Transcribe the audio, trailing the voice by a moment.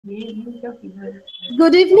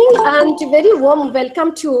Good evening and very warm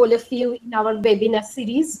welcome to all of you in our webinar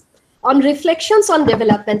series on reflections on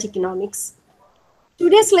development economics.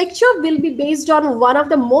 Today's lecture will be based on one of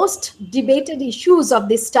the most debated issues of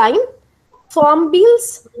this time, farm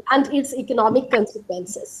bills and its economic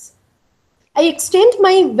consequences. I extend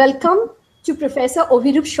my welcome to Professor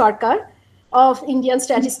Abhirup Sarkar of Indian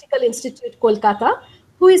Statistical Institute, Kolkata,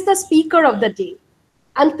 who is the speaker of the day,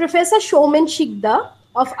 and Professor Soumen Shikda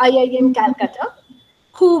of IIM Calcutta,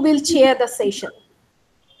 who will chair the session.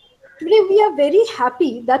 Today, we are very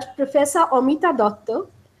happy that Professor Amita Dutta,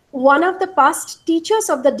 one of the past teachers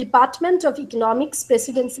of the Department of Economics,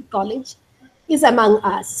 Presidency College, is among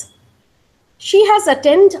us. She has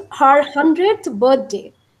attended her 100th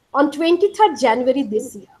birthday on 23rd January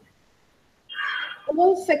this year.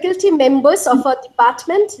 All faculty members of our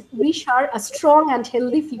department wish her a strong and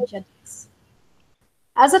healthy future days.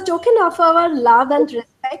 As a token of our love and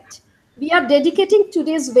respect, we are dedicating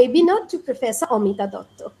today's webinar to Professor Amita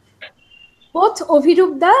Dutta. Both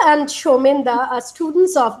Abhirup Da and Soumen Da are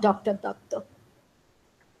students of Dr. Dutta.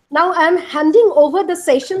 Now I am handing over the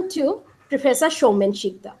session to Professor Soumen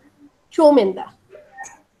Shikda. Soumen Da.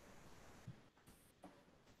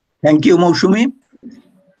 Thank you, Mousumi.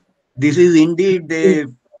 This is indeed a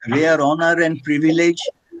rare honor and privilege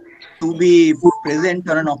to be present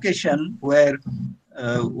on an occasion where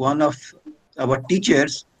one of our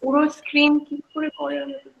teachers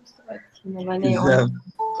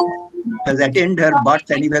has attended her birth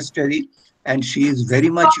anniversary, and she is very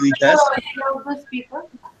much with us.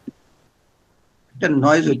 The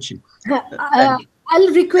noise.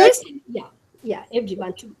 I'll request,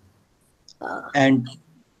 everyone to. And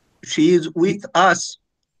she is with us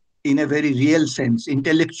in a very real sense,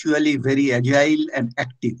 intellectually very agile and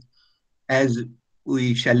active, as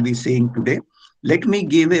we shall be saying today. Let me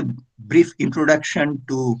give a brief introduction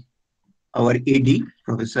to our AD,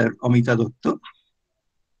 Professor Amita Dutta.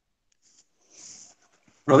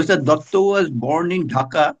 Professor Dutta was born in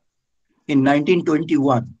Dhaka in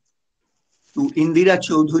 1921 to Indira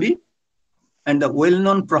Chaudhuri and the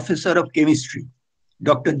well-known professor of chemistry,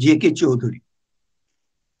 Dr. J.K. Chaudhuri.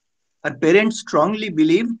 Her parents strongly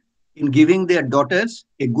believed in giving their daughters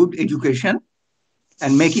a good education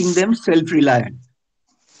and making them self-reliant.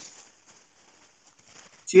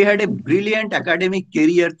 She had a brilliant academic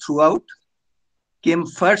career throughout, came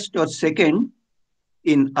first or second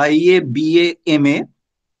in IA, BA, MA,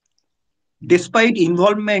 despite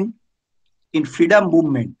involvement in freedom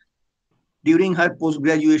movement during her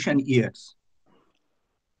post-graduation years.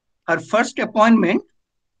 Her first appointment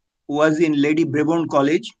was in Lady Brabourne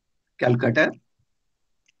College, Calcutta,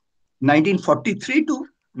 1943 to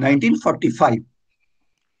 1945.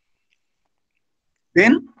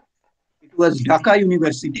 Then it was Dhaka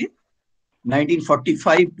University,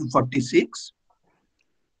 1945 to 46.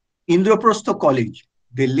 Indraprastha College,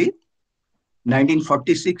 Delhi,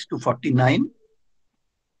 1946 to 49.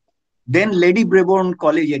 Then Lady Brabourne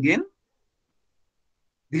College again.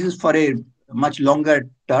 This is for a much longer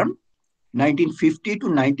term, 1950 to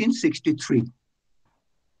 1963.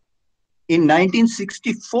 In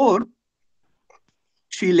 1964,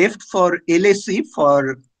 she left for LSE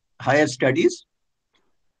for higher studies.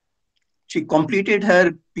 She completed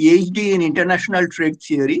her PhD in international trade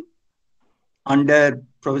theory under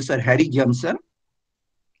Professor Harry Johnson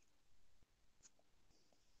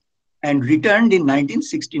and returned in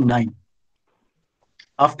 1969.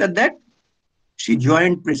 After that, she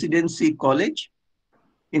joined Presidency College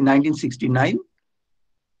in 1969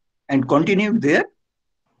 and continued there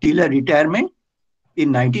till her retirement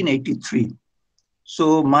in 1983.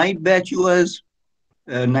 So my batch was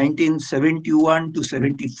 1971 to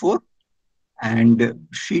 74, and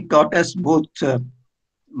she taught us both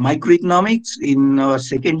microeconomics in our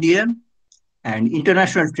second year and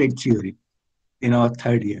international trade theory in our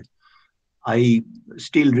third year. I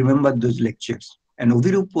still remember those lectures. And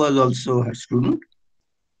Abhirup was also her student,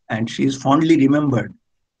 and she is fondly remembered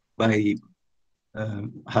by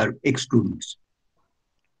her ex-students.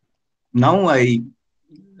 Now I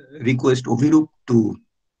request Abhirup to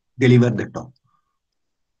deliver the talk.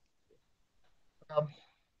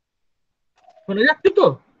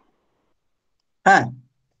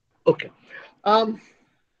 Okay. I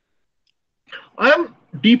am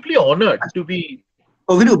deeply honored to be.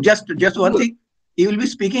 Abhirup, just one thing. You will be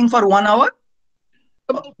speaking for 1 hour?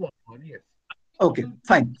 Yes. Okay,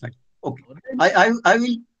 fine. Okay.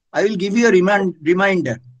 I will give you a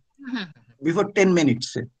reminder before 10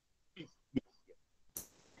 minutes.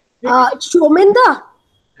 Soumen Da,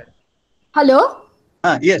 hello?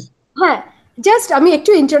 Yes. Just আমি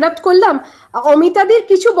একটু interrupt করলাম। অমিতাদের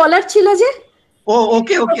কিছু বলার ছিল যে Oh,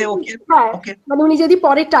 okay, okay, okay, হ্যাঁ okay, মানে উনি যদি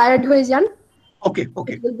পরে টায়ার্ড হয়ে যান okay,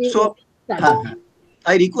 okay. it will be So, better.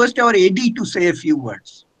 I request our AD to say a few words.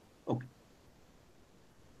 Okay.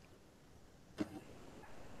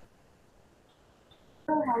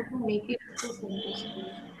 How to make it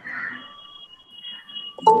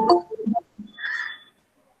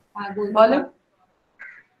বলো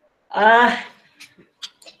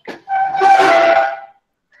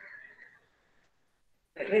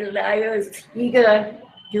well, I was eager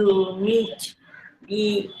to meet the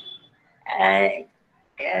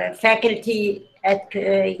faculty at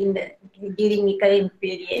during the current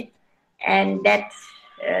period, and that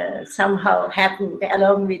somehow happened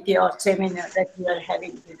along with your seminar that you are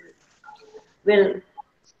having to do. Well,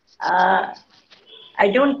 I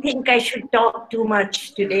don't think I should talk too much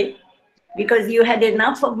today because you had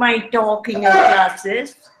enough of my talk in your classes,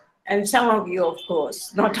 and some of you, of course,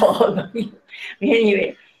 not all of you. Anyway,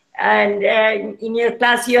 and in your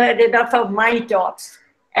class, you had enough of my talks.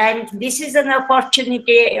 And this is an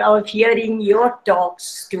opportunity of hearing your talks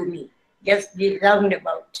to me, just the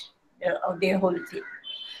roundabout of the whole thing.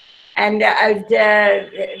 And I'd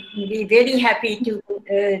be very happy to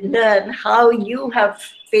learn how you have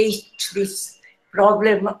faced this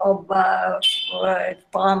problem of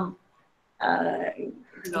farm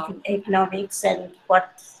economics and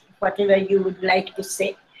whatever you would like to say.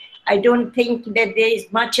 I don't think that there is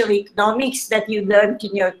much of economics that you learned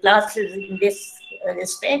in your classes in this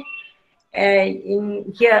respect.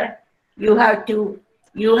 In here, you are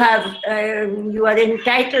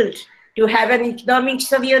entitled to have an economics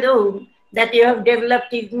of your own that you have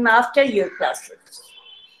developed even after your classes.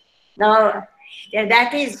 Now,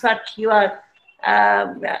 that is what you are.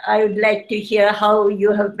 I would like to hear how you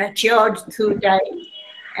have matured through time,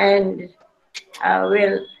 and I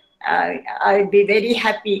would be very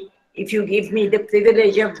happy if you give me the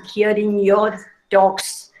privilege of hearing your talks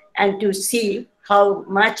and to see how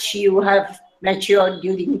much you have matured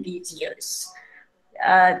during these years.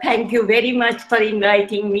 Thank you very much for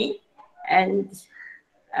inviting me, and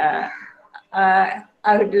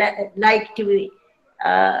I would like to.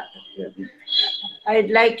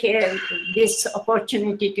 I'd like this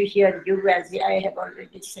opportunity to hear you, as I have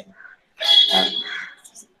already said.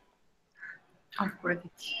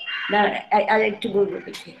 Now, I like to go with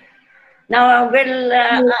it here. Now,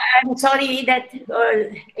 well, I'm sorry that,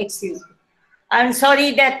 excuse me. I'm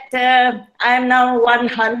sorry that I'm now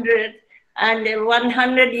 100, and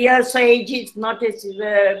 100 years of age is not a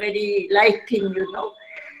very light thing, you know.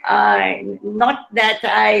 Not that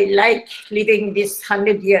I like living this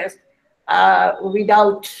 100 years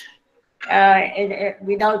without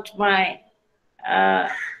my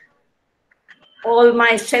all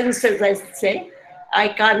my senses, I say. I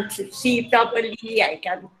can't see properly, I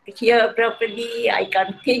can't hear properly, I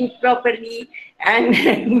can't think properly,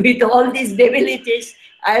 and with all these debilities,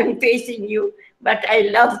 I am facing you. But I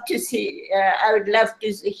love to see, I would love to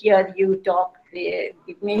hear you talk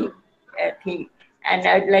with me thing. And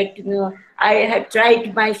I'd like to know, I have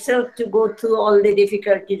tried myself to go through all the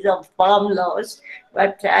difficulties of farm laws,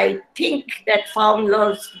 but I think that farm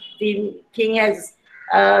laws thing has,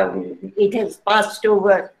 it has passed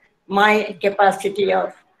over my capacity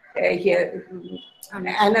of here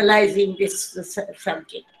analyzing this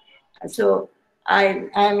subject. So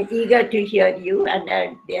I'm eager to hear you, and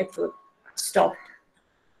I therefore stop.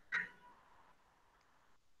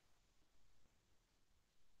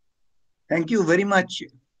 Thank you very much,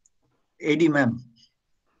 AD ma'am.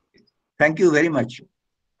 Thank you very much.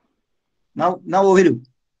 Now, Abhirup.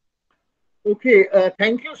 Okay,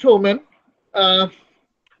 thank you, Soman.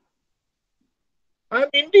 I'm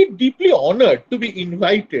indeed deeply honored to be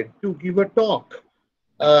invited to give a talk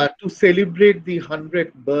to celebrate the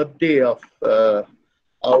 100th birthday of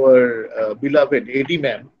our beloved AD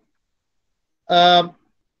ma'am.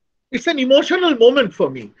 It's an emotional moment for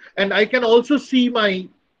me, and I can also see my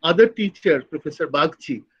other teacher, Professor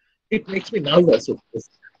Bagchi. It makes me nervous, of course,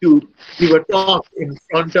 to give a talk in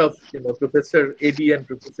front of Professor AD and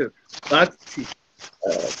Professor Bagchi.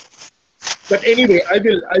 But anyway, I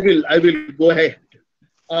will go ahead.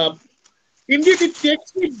 Indeed, it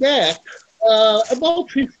takes me back about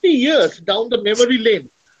 50 years down the memory lane,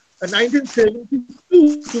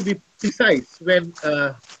 1972 to be precise, when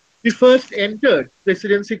we first entered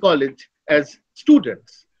Presidency College as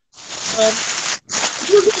students.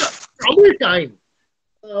 It was a troubled time.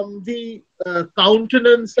 The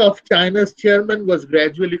countenance of China's chairman was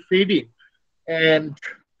gradually fading, and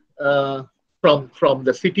from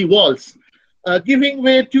the city walls, giving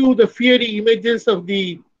way to the fiery images of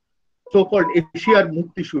the so-called Asiar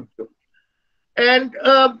Mukti Shudra. And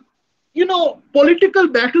political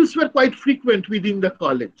battles were quite frequent within the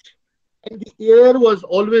college. And the air was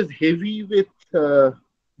always heavy with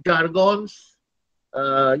jargons,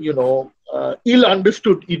 ill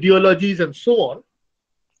understood ideologies, and so on.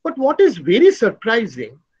 But what is very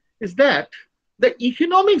surprising is that the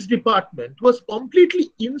economics department was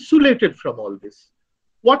completely insulated from all this.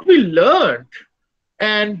 What we learned,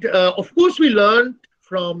 and of course, we learned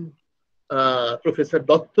from Professor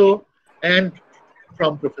Dutta and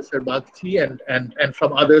from Professor Bagchi and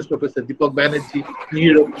from others, Professor Deepak Banerjee,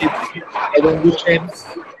 Abhirup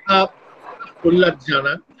Sarkar, Prahlad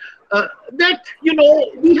Jana, that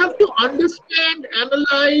we have to understand,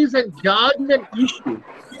 analyze, and judge an issue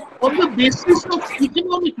on the basis of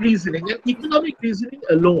economic reasoning and economic reasoning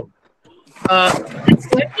alone. And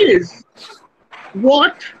that is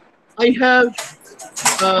what I have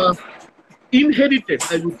inherited,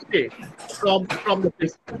 I would say, from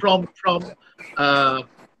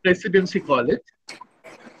Presidency College.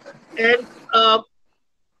 And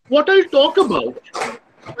what I'll talk about,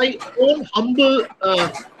 my own humble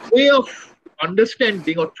way of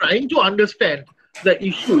understanding or trying to understand the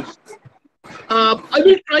issues, I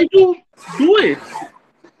will try to do it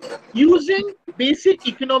using basic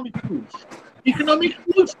economic tools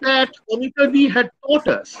that Amita had taught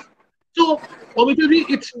us. So, Amita,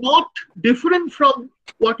 it's not different from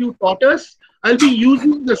what you taught us. I'll be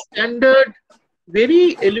using the standard,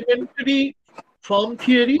 very elementary firm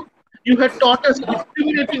theory. You had taught us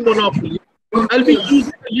discriminating monopoly. I'll be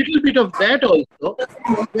using a little bit of that also.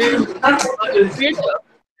 When a trader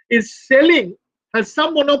is selling, has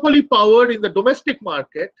some monopoly power in the domestic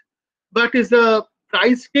market, but is a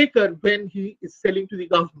price taker when he is selling to the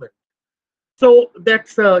government. So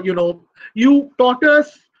that's, you taught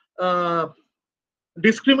us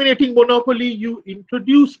discriminating monopoly. You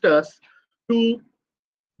introduced us to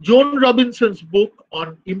Joan Robinson's book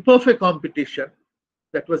on imperfect competition.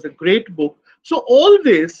 That was a great book. So all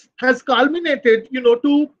this has culminated,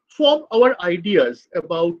 to form our ideas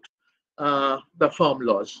about the farm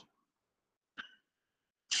laws.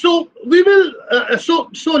 So we will.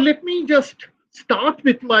 So let me just start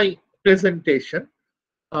with my presentation.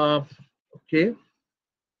 Okay.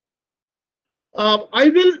 I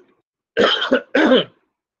will.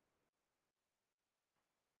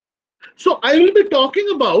 So I will be talking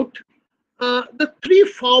about the three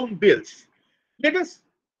farm bills.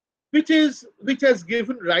 Which has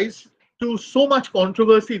given rise to so much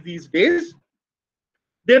controversy these days.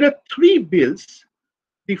 There are three bills: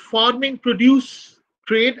 the Farming Produce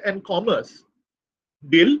Trade and Commerce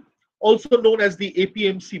Bill, also known as the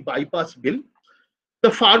APMC Bypass Bill, the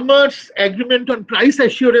Farmers Agreement on Price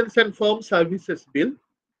Assurance and Farm Services Bill,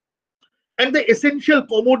 and the Essential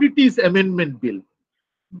Commodities Amendment Bill.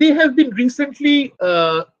 They have been recently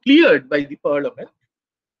cleared by the Parliament,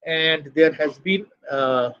 and there has been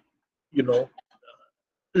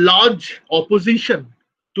large opposition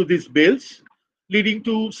to these bills, leading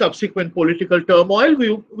to subsequent political turmoil.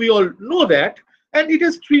 We all know that, and it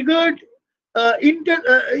has triggered a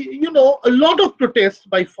lot of protests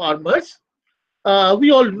by farmers.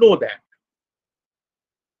 We all know that,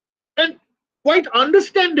 and quite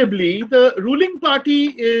understandably, the ruling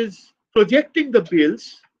party is projecting the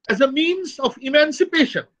bills as a means of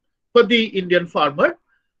emancipation for the Indian farmer,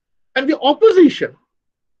 and the opposition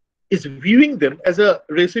is viewing them as a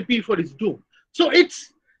recipe for his doom. So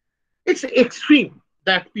it's extreme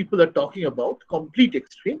that people are talking about, complete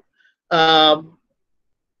extreme.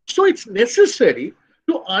 So it's necessary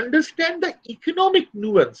to understand the economic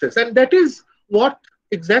nuances, and that is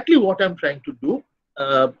exactly what I'm trying to do.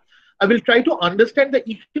 I will try to understand the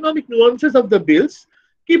economic nuances of the bills,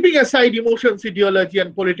 keeping aside emotions, ideology,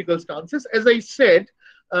 and political stances. As I said,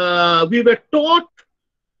 we were taught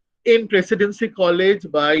in Presidency College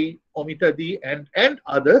by Amita and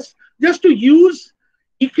others just to use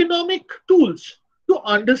economic tools to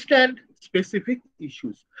understand specific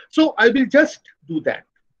issues. So I will just do that.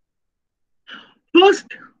 First,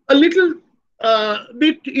 a little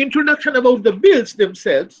bit introduction about the bills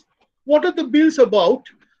themselves. What are the bills about?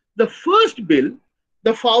 The first bill,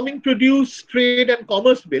 the Farming Produce Trade and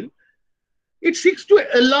Commerce Bill, it seeks to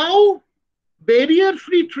allow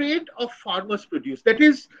barrier-free trade of farmers' produce. That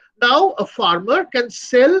is, now a farmer can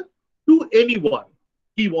sell to anyone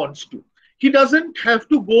he wants to. He doesn't have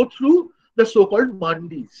to go through the so-called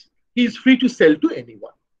mandis. He is free to sell to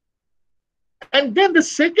anyone. And then the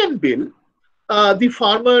second bill, the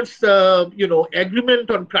farmers'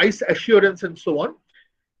 agreement on price assurance and so on,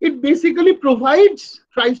 it basically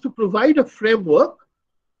tries to provide a framework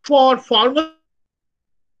for farmers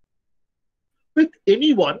with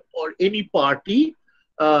anyone or any party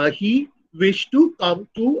he wished to come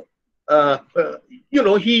to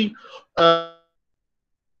he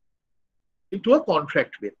into a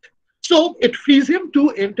contract with. So it frees him to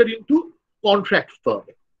enter into contract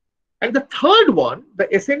firming. And the third one,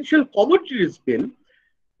 the Essential Commodities Bill,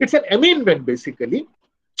 it's an amendment basically.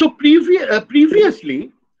 So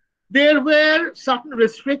previously, there were certain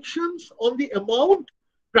restrictions on the amount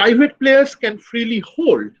private players can freely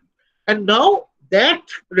hold. And now that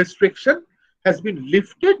restriction has been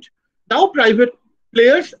lifted. Now private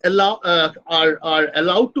players are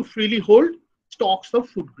allowed to freely hold stocks of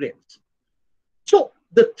food grains. So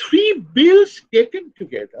the three bills taken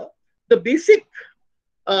together, the basic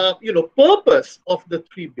purpose of the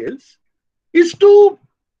three bills is to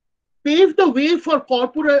pave the way for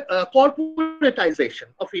corporatization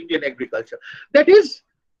of Indian agriculture. That is,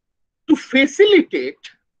 to facilitate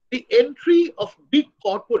the entry of big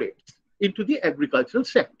corporates into the agricultural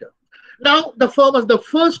sector. Now, the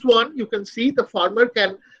first one, you can see the farmer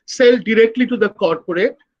can sell directly to the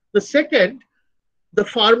corporate. The second, the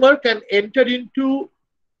farmer can enter into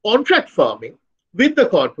contract farming with the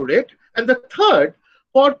corporate. And the third,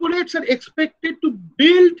 corporates are expected to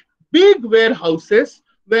build big warehouses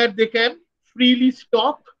where they can freely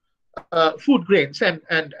stock food grains and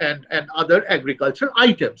other agricultural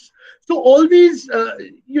items. So all these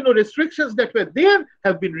restrictions that were there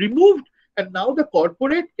have been removed, and now the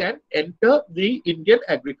corporate can enter the Indian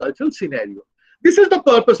agricultural scenario. This is the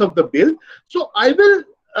purpose of the bill. So I will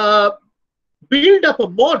build up a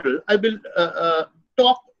model. I will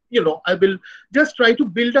I will just try to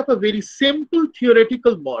build up a very simple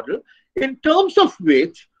theoretical model in terms of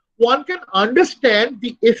which one can understand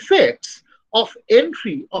the effects of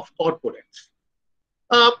entry of corporates.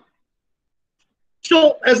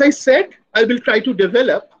 So as I said, I will try to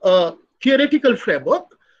develop a theoretical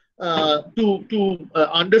framework to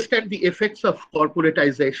understand the effects of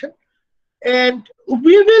corporatization. And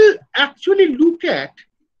we will actually look at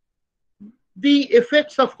the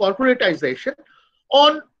effects of corporatization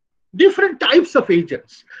on different types of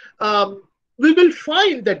agents. We will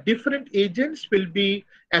find that different agents will be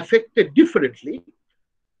affected differently.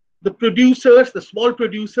 The producers, the small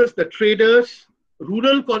producers, the traders,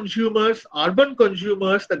 rural consumers, urban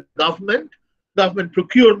consumers, the government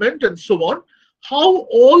procurement, and so on. How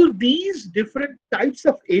all these different types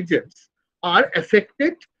of agents are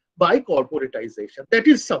affected by corporatization. That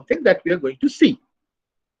is something that we are going to see.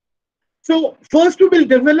 So first we will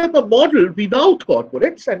develop a model without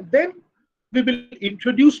corporates, and then we will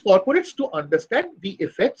introduce corporates to understand the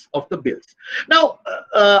effects of the bills. Now,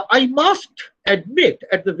 I must admit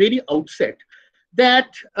at the very outset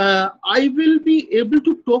that I will be able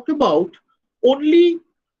to talk about only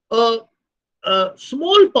a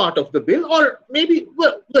small part of the bill, or maybe,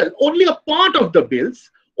 well, only a part of the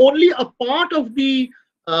bills, only a part of the,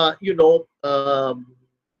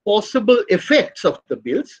 possible effects of the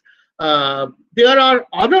bills. There are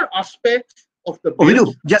other aspects of the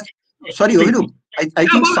bills. Abhirup, I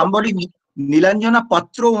think somebody, Nilanjana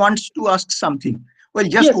Patro, wants to ask something. Well,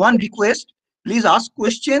 just yes. One request, please ask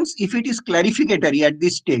questions if it is clarificatory at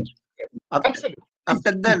this stage.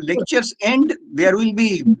 After the lectures end, there will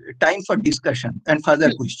be time for discussion and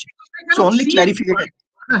further questions. So only clarificatory.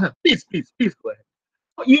 Please go ahead.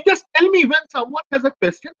 You just tell me when someone has a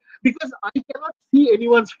question, because I cannot see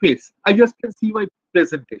anyone's face. I just can see my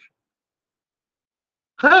presentation.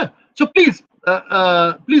 So please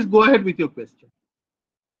go ahead with your question.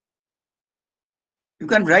 You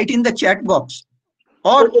can write in the chat box,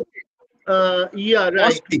 or yeah,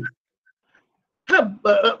 right.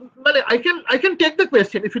 I can take the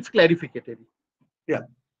question if it's clarificatory. Yeah.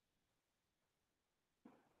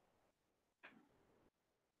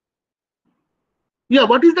 Yeah.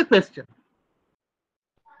 What is the question?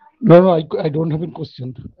 No, I don't have a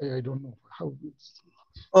question. I don't know how it's.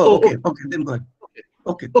 Oh, okay. Okay, then go ahead.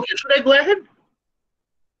 Okay. Should I go ahead?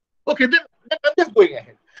 Okay, then I'm just going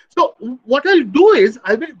ahead. So what I'll do is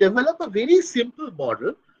I will develop a very simple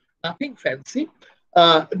model, nothing fancy.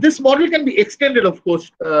 This model can be extended, of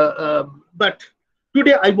course, but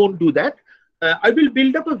today I won't do that. I will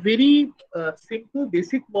build up a very simple,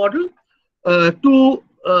 basic model to,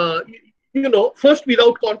 first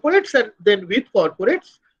without corporates and then with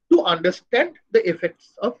corporates to understand the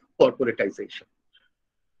effects of corporatization.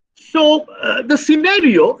 So the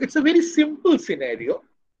scenario, it's a very simple scenario.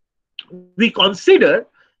 We consider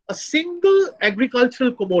a single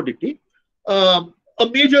agricultural commodity, a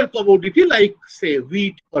major commodity like, say,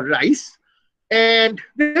 wheat or rice, and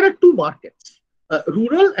there are two markets,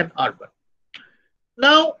 rural and urban.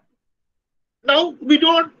 Now we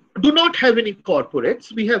do not have any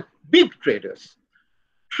corporates. We have big traders.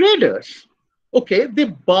 Traders, okay, they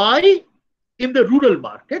buy in the rural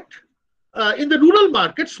market in the rural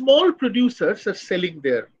market, small producers are selling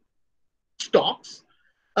their stocks.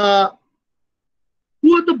 Who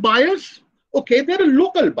are the buyers? Okay, there are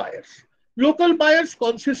local buyers. Local buyers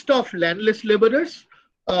consist of landless laborers.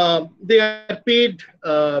 They are paid,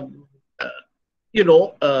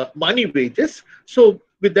 money wages. So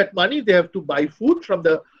with that money, they have to buy food from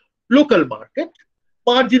the local market.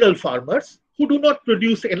 Marginal farmers who do not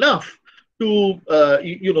produce enough to,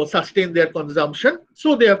 sustain their consumption.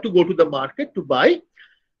 So they have to go to the market to buy.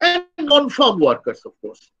 And non-farm workers, of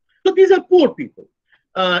course. So these are poor people.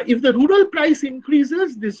 If the rural price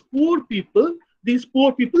increases, these poor people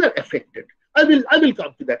are affected. I will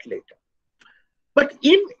come to that later. But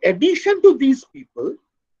in addition to these people,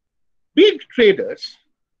 big traders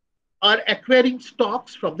are acquiring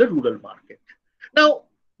stocks from the rural market. Now,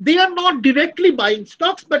 they are not directly buying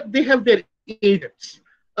stocks, but they have their agents.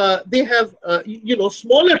 They have,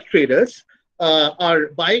 smaller traders are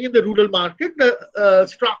buying in the rural market. The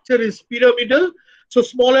structure is pyramidal. So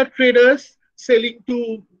smaller traders selling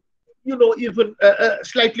to, even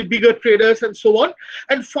slightly bigger traders and so on.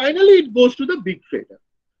 And finally, it goes to the big trader,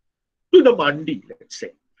 to the mandi, let's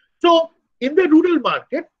say. So in the rural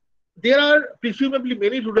market, there are presumably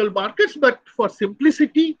many rural markets, but for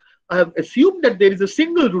simplicity, I have assumed that there is a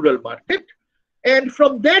single rural market. And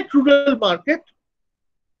from that rural market,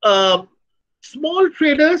 small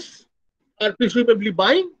traders are presumably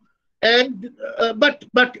buying. And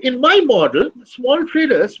but in my model, small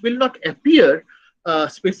traders will not appear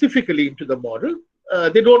specifically into the model.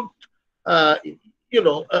 They don't,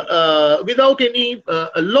 without any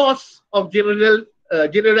loss of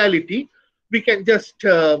generality, we can just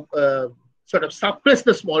sort of suppress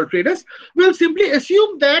the small traders. We'll simply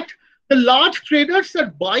assume that the large traders are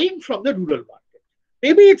buying from the rural market.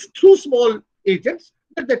 Maybe it's through small agents,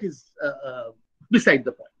 but that is beside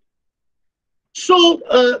the point. So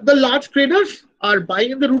the large traders are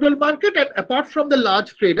buying in the rural market, and apart from the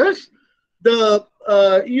large traders, the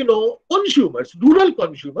consumers, rural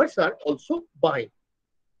consumers, are also buying.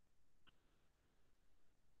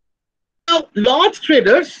 Now, large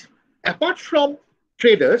traders, apart from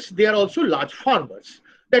traders, they are also large farmers.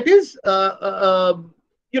 That is, apart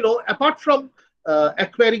from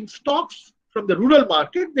acquiring stocks from the rural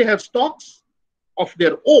market, they have stocks of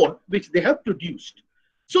their own which they have produced.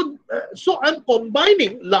 So I'm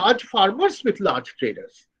combining large farmers with large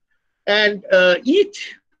traders, and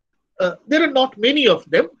there are not many of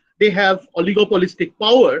them. They have oligopolistic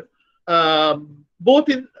power, both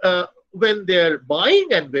in when they're buying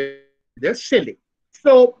and when they're selling.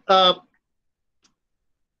 So,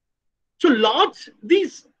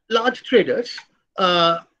 these large traders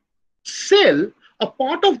sell a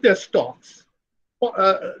part of their stocks.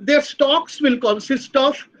 Their stocks will consist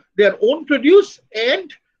of their own produce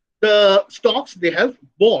and the stocks they have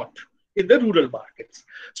bought in the rural markets.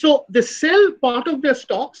 So they sell part of their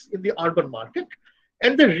stocks in the urban market,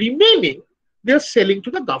 and the remaining they're selling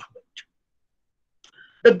to the government.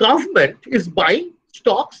 The government is buying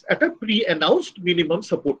stocks at a pre-announced minimum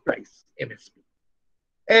support price, MSP.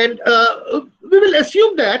 And we will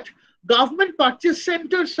assume that government purchase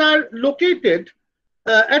centers are located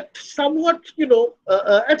at somewhat,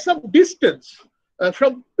 at some distance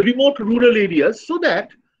from remote rural areas, so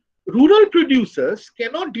that rural producers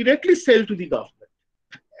cannot directly sell to the government.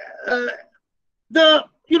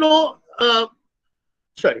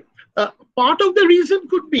 Part of the reason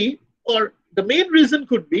could be, or the main reason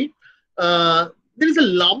could be, there is a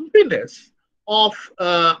lumpiness of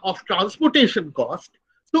transportation cost.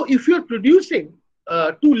 So if you're producing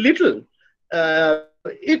too little,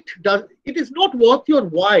 it is not worth your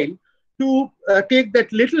while to take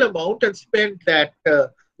that little amount and spend that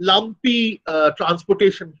lumpy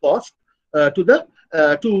transportation cost to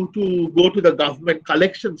go to the government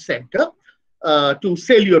collection center to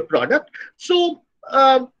sell your product. So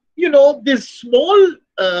these small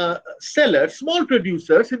sellers, small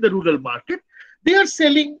producers in the rural market, they are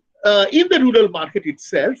selling in the rural market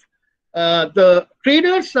itself. The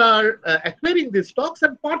traders are acquiring these stocks,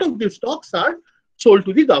 and part of these stocks are sold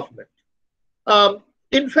to the government.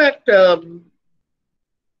 In fact,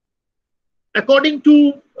 according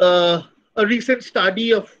to a recent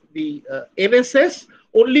study of the NSS,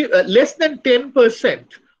 only less than 10%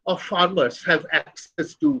 of farmers have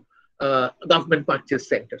access to government purchase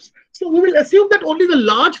centers. So we will assume that only the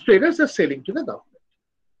large traders are selling to the government.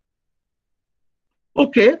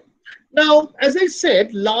 Okay. Now, as I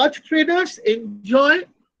said, large traders enjoy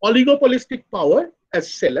oligopolistic power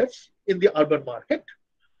as sellers in the urban market,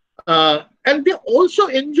 and they also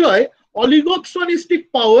enjoy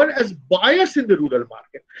oligopolistic power as buyers in the rural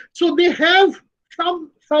market. So they have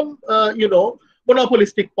some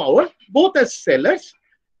monopolistic power, both as sellers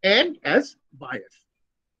and as buyers.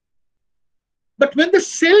 But when they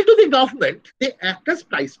sell to the government, they act as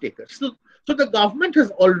price takers. So the government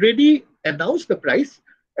has already announced the price,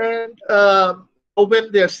 and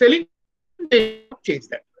when they are selling to the government, they change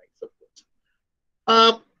that price, of course.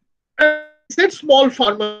 As I said, small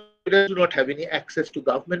farmers do not have any access to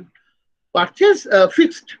government purchase.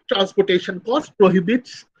 Fixed transportation cost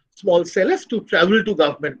prohibits small sellers to travel to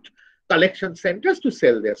government collection centers to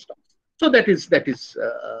sell their stocks. So that is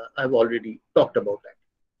I've already talked about that.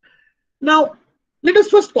 Now, let us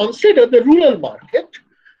first consider the rural market.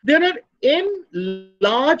 There are n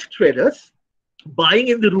large traders buying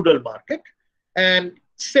in the rural market and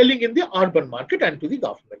selling in the urban market and to the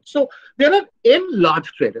government. So there are n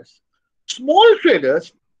large traders. Small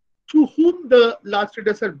traders to whom the large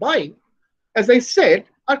traders are buying, as I said,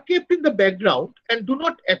 are kept in the background and do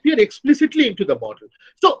not appear explicitly into the model.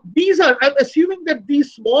 So these are, I'm assuming that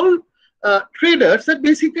these small traders are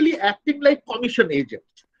basically acting like commission agents.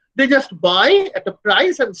 They just buy at a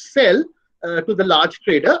price and sell to the large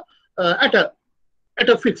trader at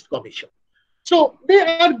a fixed commission. So they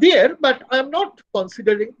are there, but I'm not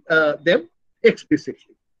considering them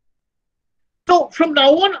explicitly. So from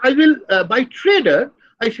now on, I will, by trader,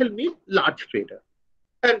 I shall mean large trader.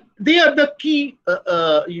 And they are the key, they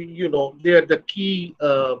are the key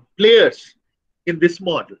players in this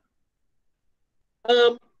model.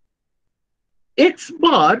 X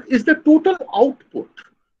bar is the total output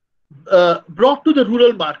brought to the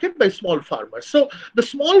rural market by small farmers. So the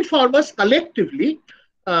small farmers collectively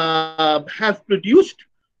have produced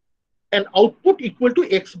an output equal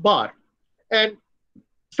to X bar. And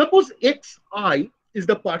suppose Xi is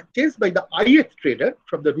the purchase by the ith trader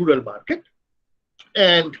from the rural market,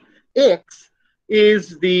 and X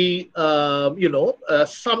is the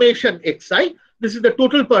summation Xi. This is the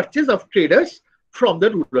total purchase of traders from the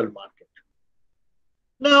rural market.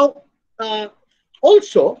 Now,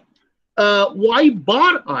 also, Y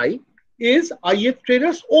bar I is ith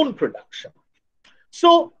trader's own production.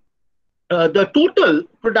 So the total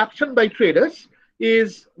production by traders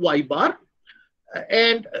is Y bar,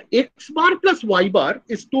 and X bar plus Y bar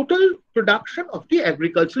is total production of the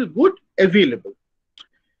agricultural good available.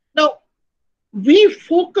 Now, we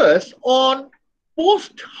focus on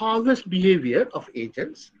post-harvest behavior of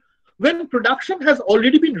agents when production has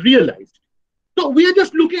already been realized. So we are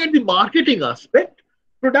just looking at the marketing aspect.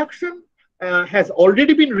 Production has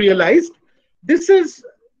already been realized. This is,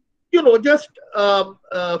 just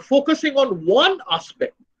focusing on one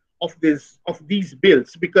aspect of these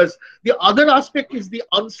bills, because the other aspect is the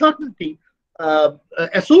uncertainty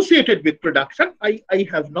associated with production. I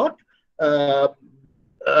have not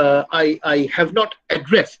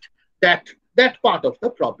addressed that part of the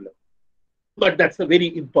problem, but that's a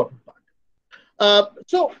very important part.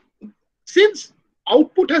 So since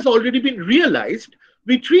output has already been realized,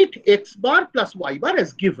 we treat X bar plus Y bar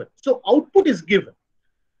as given. So output is given.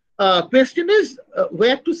 Question is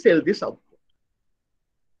where to sell this output.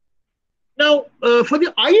 Now, for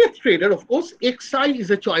the ith trader, of course, Xi is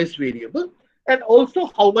a choice variable, and also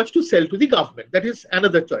how much to sell to the government. That is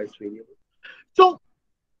another choice variable. So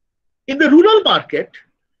in the rural market,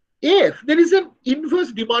 if there is an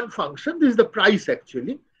inverse demand function, this is the price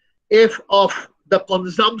actually, F of the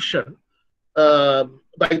consumption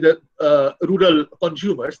by the rural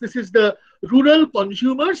consumers. This is the rural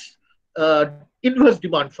consumers inverse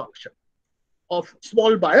demand function of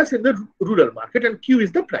small buyers in the rural market, and Q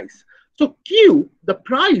is the price. So Q, the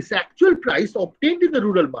price, actual price obtained in the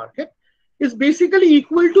rural market, is basically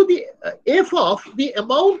equal to the F of the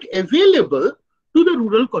amount available to the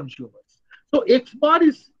rural consumers. So X bar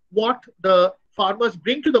is what the farmers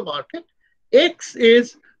bring to the market. X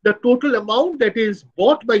is the total amount that is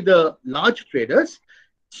bought by the large traders.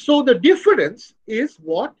 So the difference is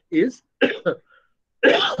what is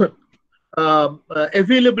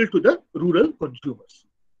available to the rural consumers.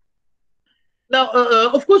 Now,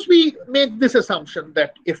 of course, we make this assumption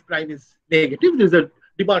that F prime is negative. This is a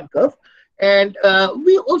demand curve. And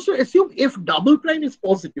we also assume F double prime is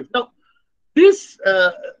positive. Now, this,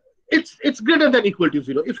 it's greater than equal to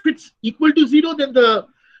 0. If it's equal to 0, then the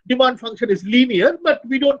demand function is linear, but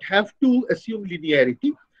we don't have to assume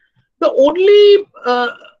linearity. The only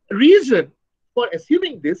reason for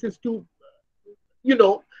assuming this is to,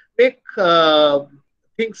 make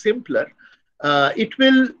things simpler. It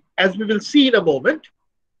will, as we will see in a moment,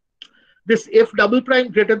 this F double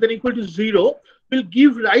prime greater than equal to 0 will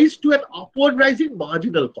give rise to an upward rising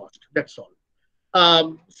marginal cost. That's all.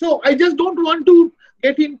 So I just don't want to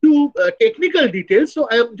get into technical details. So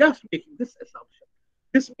I am just making this assumption.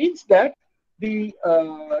 This means that the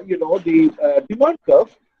demand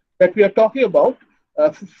curve that we are talking about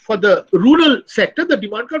for the rural sector, the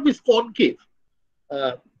demand curve is concave.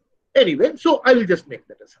 Anyway, so I will just make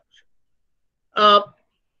that assumption.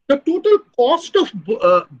 The total cost of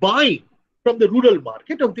buying from the rural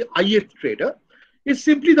market of the ith trader is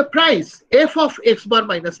simply the price. F of x bar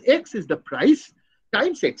minus x is the price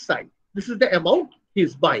times xi. This is the amount he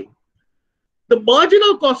is buying. The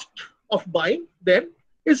marginal cost of buying then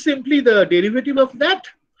is simply the derivative of that.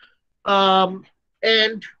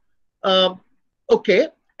 Okay,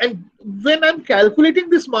 and when I'm calculating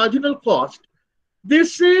this marginal cost,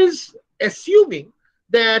 this is assuming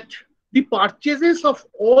that the purchases of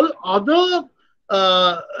all other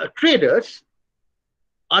traders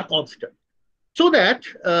are constant. So that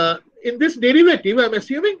in this derivative, I'm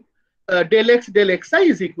assuming del x del xi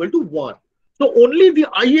is equal to 1. So only the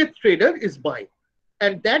ith trader is buying,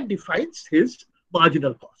 and that defines his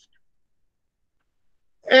marginal cost.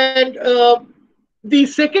 And the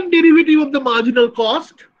second derivative of the marginal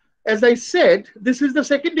cost, as I said, this is the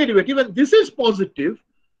second derivative, and this is positive.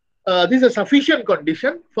 This is a sufficient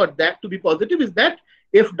condition for that to be positive, is that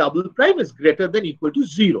f double prime is greater than equal to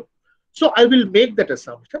 0. So I will make that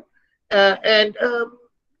assumption.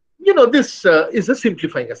 This is a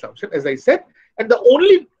simplifying assumption, as I said. And the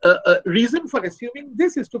only reason for assuming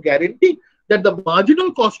this is to guarantee that the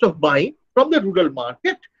marginal cost of buying from the rural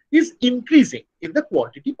market is increasing in the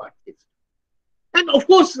quantity purchased. And of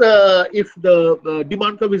course, if the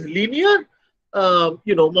demand curve is linear,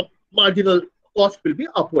 marginal cost will be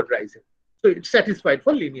upward rising. So it's satisfied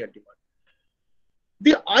for linear demand.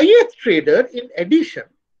 The ith trader, in addition,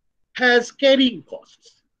 has carrying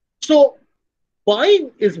costs. So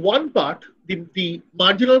buying is one part, the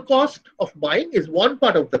marginal cost of buying is one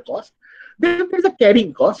part of the cost. Then there's a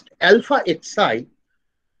carrying cost, alpha xi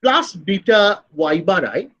plus beta y bar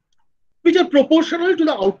I, which are proportional to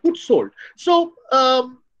the output sold. So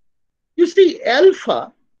you see,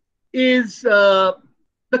 alpha is the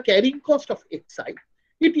carrying cost of xi.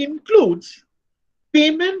 It includes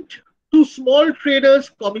payment to small traders,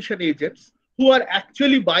 commission agents who are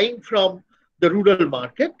actually buying from the rural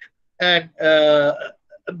market and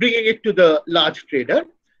bringing it to the large trader.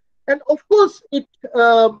 And of course, it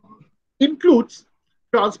includes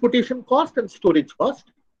transportation cost and storage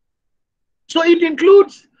cost. So it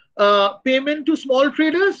includes payment to small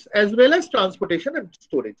traders as well as transportation and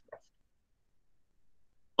storage cost.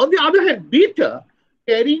 On the other hand, beta,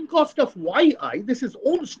 carrying cost of yi, this is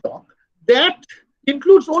own stock, that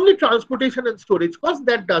includes only transportation and storage cost.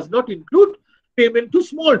 That does not include payment to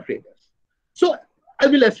small traders. So I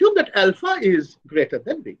will assume that alpha is greater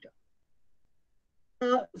than beta.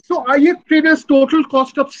 So ith trader's total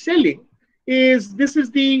cost of selling is, this is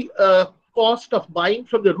the cost of buying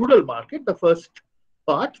from the rural market, the first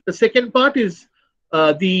part. The second part is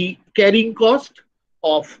the carrying cost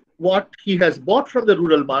of what he has bought from the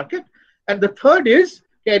rural market. And the third is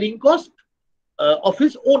carrying cost of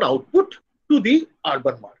his own output to the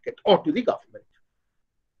urban market or to the government.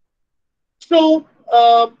 So,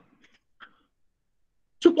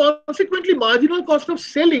 consequently, marginal cost of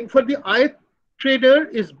selling for the ith trader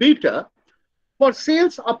is beta for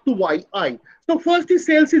sales up to yi. So first he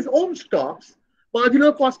sells his own stocks,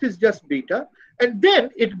 marginal cost is just beta, and then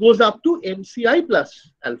it goes up to MCI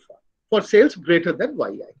plus alpha for sales greater than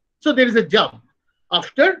yi. So there is a jump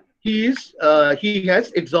after he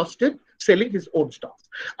has exhausted selling his own stocks.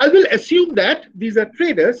 I will assume that these are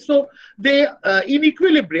traders, so they in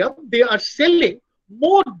equilibrium they are selling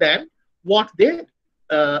more than what they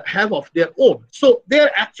have of their own. So they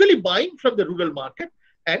are actually buying from the rural market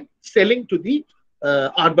and selling to the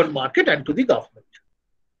urban market and to the government.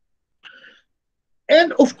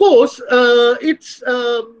 And of course, it's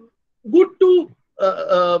good to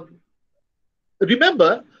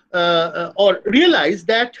remember or realize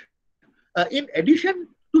that in addition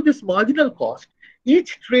to this marginal cost,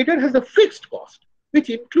 each trader has a fixed cost, which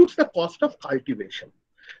includes the cost of cultivation.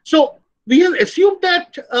 So we have assumed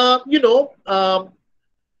that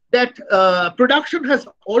production has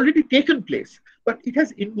already taken place, but it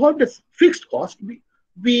has involved a fixed cost.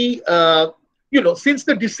 Since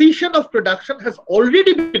the decision of production has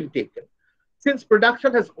already been taken, since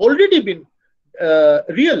production has already been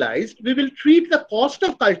realized, we will treat the cost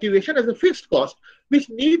of cultivation as a fixed cost, which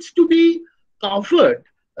needs to be covered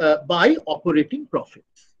by operating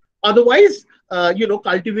profits. Otherwise,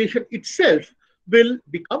 cultivation itself will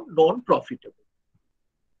become non-profitable.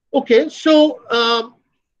 Okay, so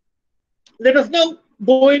let us now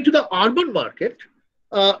go into the urban market.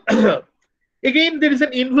 Again, there is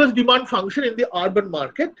an inverse demand function in the urban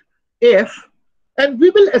market, F, And we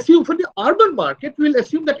will assume for the urban market, we will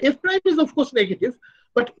assume that f prime is of course negative,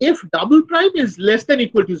 but f double prime is less than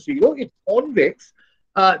equal to 0. It's convex.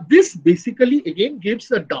 This basically again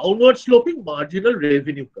gives a downward sloping marginal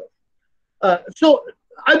revenue curve. So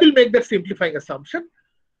I will make that simplifying assumption.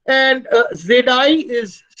 And ZI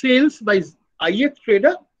is sales by ith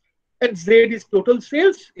trader, and Z is total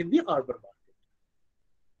sales in the urban market.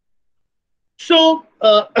 So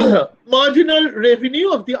marginal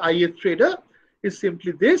revenue of the ith trader is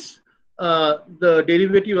simply this, the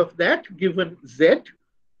derivative of that given Z.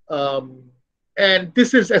 And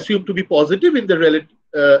this is assumed to be positive in the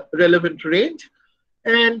relevant range.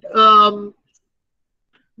 And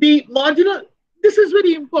the marginal, this is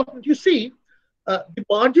very important. You see, the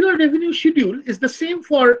marginal revenue schedule is the same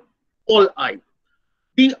for all I.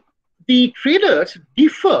 The traders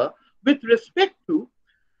differ with respect to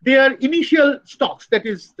their initial stocks, that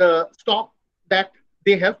is the stock that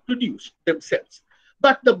they have produced themselves.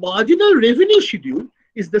 But the marginal revenue schedule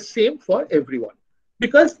is the same for everyone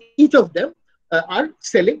because each of them are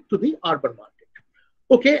selling to the urban market.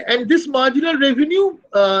 Okay, and this marginal revenue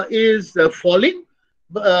is falling,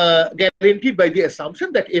 guaranteed by the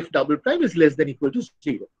assumption that f double prime is less than equal to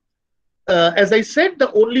 0. As I said,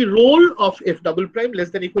 the only role of f double prime less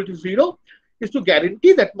than equal to 0 is to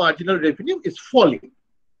guarantee that marginal revenue is falling.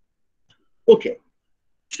 Okay,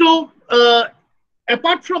 so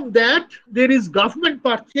apart from that, there is government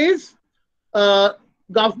purchase.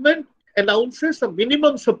 Government announces a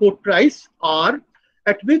minimum support price R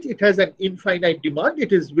at which it has an infinite demand.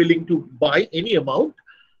 It is willing to buy any amount.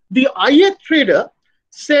 The ith trader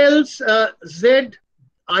sells ZIG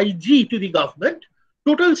to the government.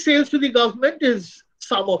 Total sales to the government is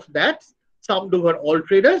sum of that, summed over all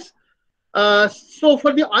traders. So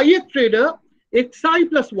for the ith trader, XI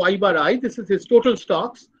plus Y bar I, this is his total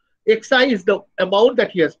stocks. XI is the amount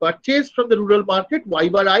that he has purchased from the rural market. Y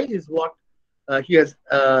bar I is what he has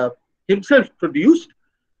himself produced.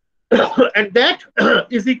 And that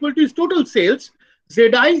is equal to his total sales.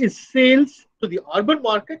 ZI is sales to the urban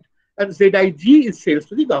market and ZIG is sales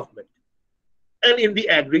to the government. And in the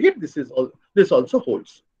aggregate, this also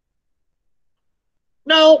holds.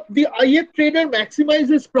 Now, the ith trader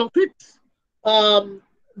maximizes profits.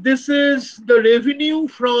 This is the revenue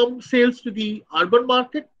from sales to the urban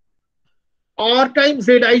market. R times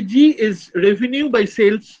ZIG is revenue by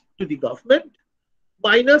sales to the government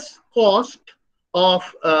minus cost of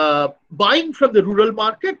buying from the rural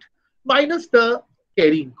market minus the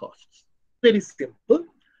carrying costs. Very simple.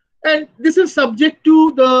 And this is subject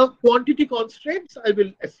to the quantity constraints. I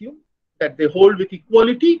will assume that they hold with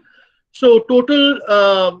equality. So total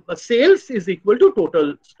sales is equal to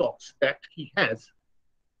total stocks that he has.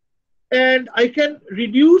 And I can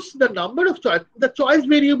reduce the number of choice. The choice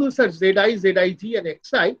variables are ZI, ZIG, and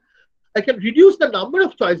XI. I can reduce the number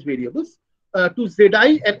of choice variables to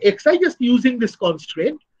ZI and XI just using this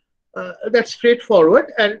constraint. That's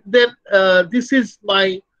straightforward. And then this is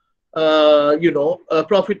my,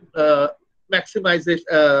 profit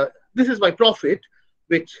maximization. This is my profit,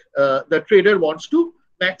 which the trader wants to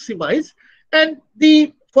maximize. And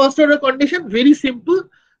the first order condition, very simple.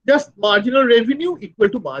 Just marginal revenue equal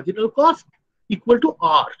to marginal cost equal to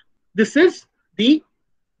R. This is the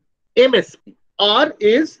MSP. R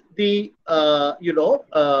is the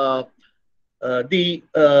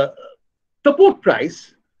support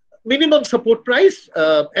price, minimum support price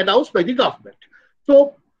announced by the government.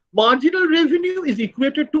 So marginal revenue is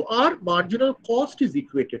equated to R, marginal cost is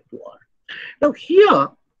equated to R. Now here,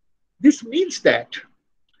 this means that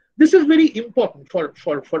this is very important for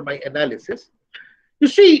my analysis. You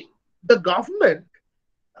see, the government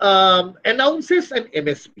announces an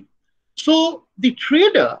MSP. So the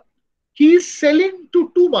trader, he is selling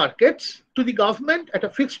to two markets, to the government at a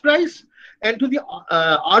fixed price and to the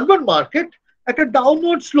urban market at a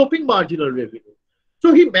downward sloping marginal revenue.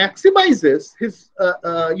 So he maximizes his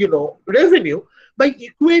revenue by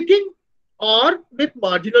equating R with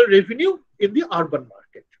marginal revenue in the urban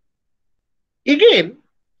market. Again,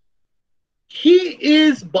 he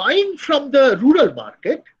is buying from the rural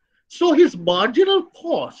market, so his marginal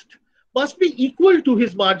cost must be equal to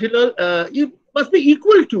his marginal, must be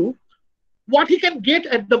equal to what he can get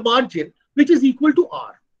at the margin, which is equal to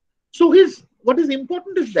R. So what is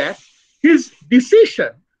important is that his decision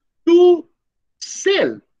to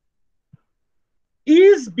sell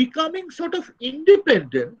is becoming sort of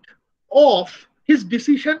independent of his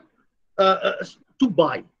decision to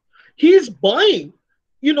buy. He is buying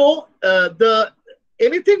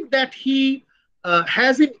anything that he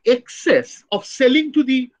has in excess of selling to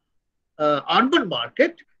the urban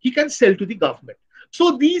market, he can sell to the government.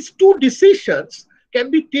 So these two decisions can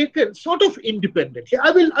be taken sort of independently.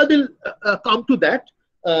 I will come to that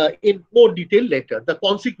in more detail later, the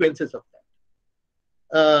consequences of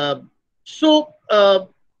that.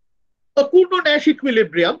 A Coulomb-Nash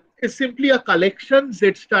equilibrium is simply a collection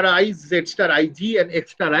Z star I, Z star Ig, and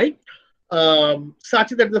X star I, such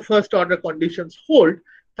that the first order conditions hold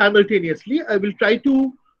simultaneously. I will try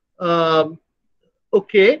to,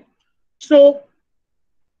 okay. So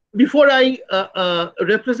before I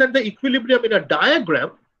represent the equilibrium in a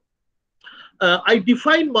diagram, I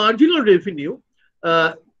define marginal revenue.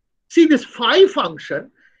 See, this phi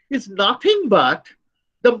function is nothing but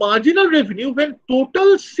the marginal revenue when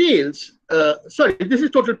total sales, sorry, this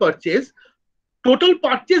is total purchase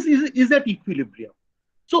is at equilibrium.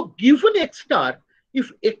 So given X star,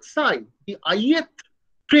 if Xi, the ith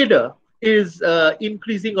trader, is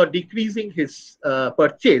increasing or decreasing his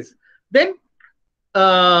purchase, then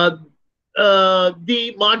the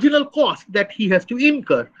marginal cost that he has to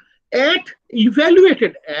incur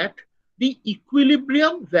evaluated at the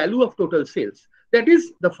equilibrium value of total sales. That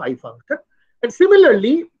is the phi function. And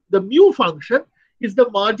similarly, the mu function is the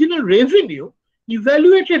marginal revenue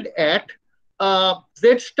evaluated at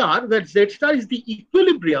Z star, where Z star is the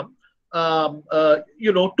equilibrium,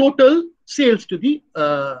 total sales to the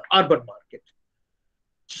urban market.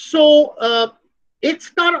 So X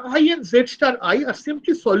star I and Z star I are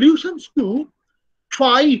simply solutions to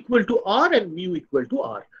phi equal to R and mu equal to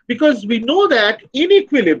R, because we know that in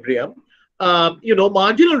equilibrium,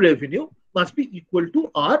 marginal revenue must be equal to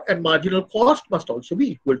R and marginal cost must also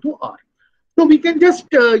be equal to R. So we can just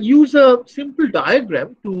use a simple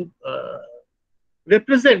diagram to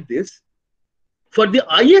represent this. For the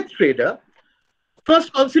ith trader,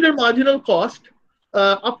 first consider marginal cost.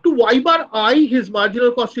 Up to y bar I, his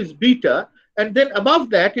marginal cost is beta, and then above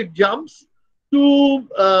that it jumps to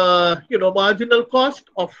marginal cost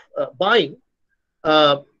of buying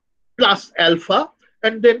plus alpha,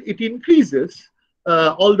 and then it increases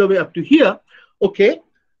all the way up to here. Okay,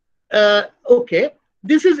 okay.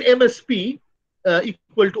 This is MSP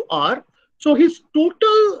equal to R. So his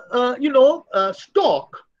total,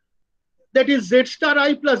 stock, that is Z star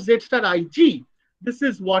I plus Z star Ig. This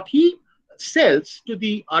is what he sells to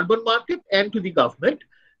the urban market and to the government.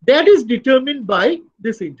 That is determined by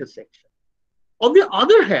this intersection. On the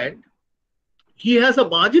other hand, he has a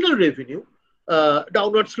marginal revenue,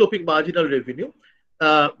 downward sloping marginal revenue,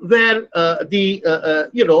 where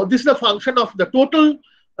this is a function of the total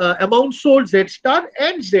amount sold Z star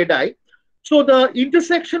and Zi. So the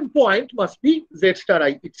intersection point must be Z star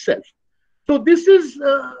I itself. So this is,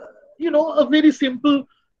 a very simple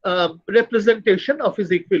representation of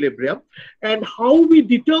his equilibrium. And how we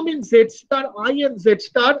determine Z star I and Z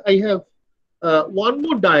star, I have one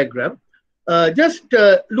more diagram. Just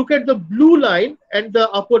look at the blue line and the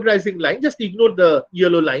upward rising line. Just ignore the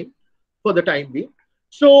yellow line for the time being.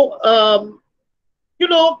 So,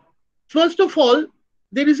 first of all,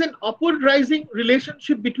 there is an upward rising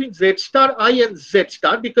relationship between Z star I and Z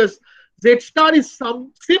star, because Z star is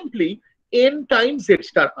simply n times Z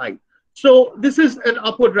star I. So this is an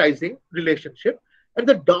upward rising relationship, and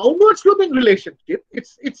the downward sloping relationship,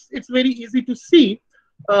 it's very easy to see.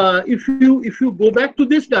 If you go back to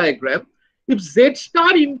this diagram, if Z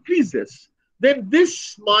star increases, then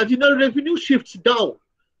this marginal revenue shifts down,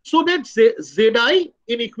 so that Zi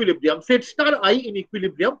in equilibrium, Z star I in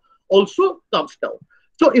equilibrium also comes down.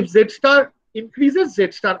 So if Z star increases,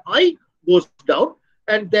 Z star I goes down,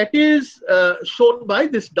 and that is shown by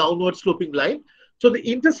this downward sloping line. So the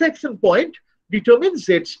intersection point determines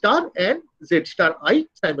Z star and Z star I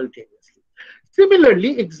simultaneously.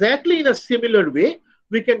 Similarly, exactly in a similar way,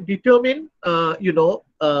 we can determine,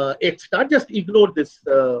 X star. Just ignore this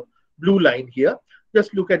blue line here.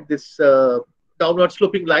 Just look at this downward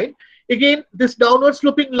sloping line. Again, this downward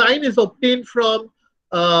sloping line is obtained from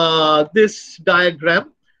this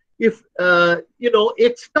diagram. If,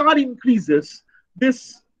 X star increases,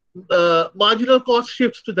 this marginal cost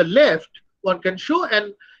shifts to the left, one can show,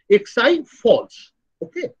 and Xi falls.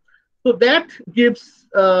 Okay. So that gives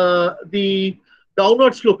the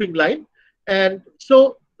downward sloping line. And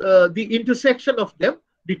so the intersection of them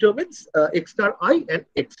determines X star I and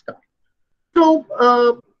X star.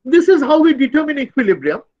 So this is how we determine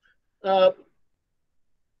equilibrium.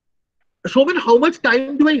 Shobhan, how much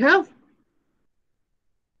time do I have?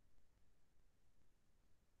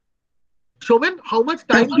 Shobhan, how much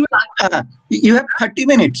time do I have? You have 30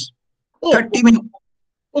 minutes. Oh, 30 minutes.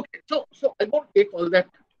 Okay, so I won't take all that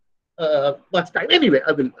much time. Anyway,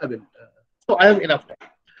 I will. So I have enough time.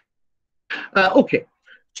 Okay,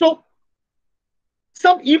 so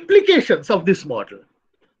some implications of this model,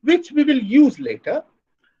 which we will use later.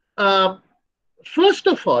 first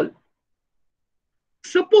of all,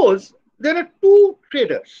 suppose there are two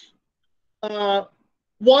traders.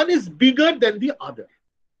 One is bigger than the other.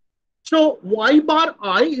 So Y bar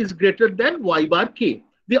I is greater than Y bar K.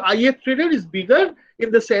 The ith trader is bigger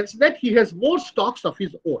in the sense that he has more stocks of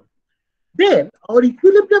his own. Then our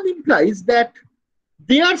equilibrium implies that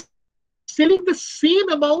they are selling the same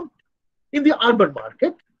amount in the urban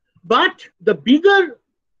market, but the bigger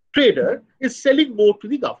trader is selling more to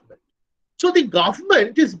the government. So the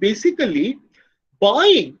government is basically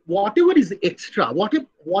buying whatever is extra,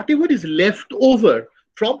 whatever is left over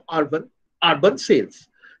from urban sales.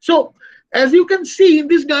 So as you can see in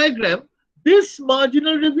this diagram, this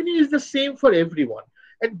marginal revenue is the same for everyone.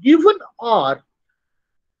 And given R,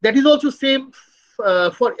 that is also same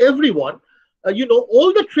for everyone.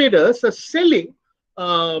 All the traders are selling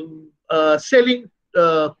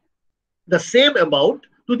the same amount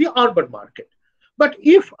to the urban market. But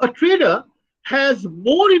if a trader has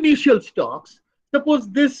more initial stocks, suppose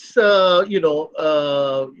this, instead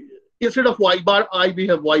of Y bar I, we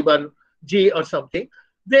have Y bar J or something,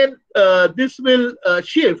 then this will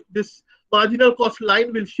shift, this marginal cost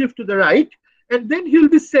line will shift to the right, and then he'll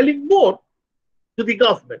be selling more to the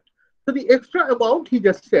government. So the extra amount he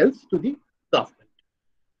just sells to the government.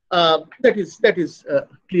 That is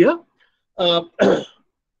clear. That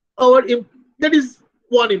is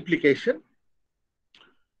one implication.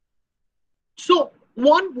 So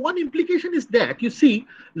one implication is that, you see,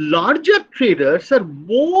 larger traders are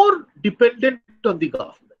more dependent on the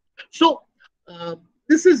government. So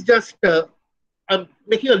this is just I'm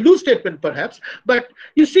making a loose statement perhaps, but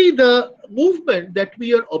you see the movement that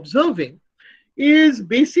we are observing is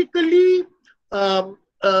basically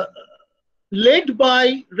led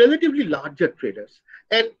by relatively larger traders.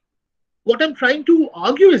 And what I'm trying to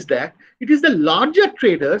argue is that it is the larger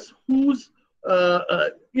traders whose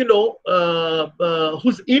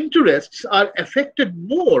whose interests are affected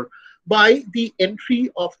more by the entry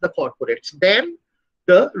of the corporates than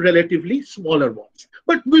the relatively smaller ones.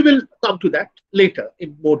 But we will come to that later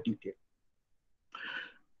in more detail.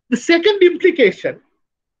 The second implication,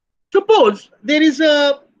 suppose there is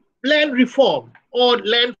a land reform or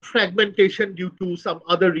land fragmentation due to some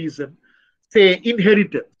other reason, say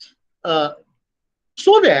inheritance,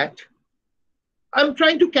 so that I'm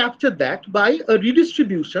trying to capture that by a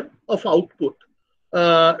redistribution of output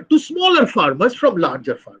to smaller farmers from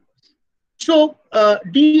larger farmers. So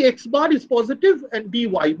dx bar is positive and dy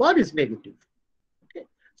bar is negative. Okay.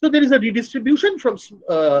 So there is a redistribution from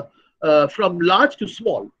large to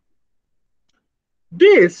small.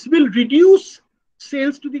 This will reduce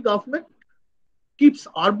sales to the government, keeps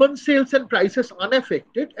urban sales and prices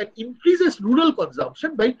unaffected, and increases rural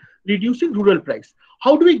consumption by reducing rural price.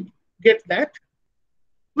 How do we get that?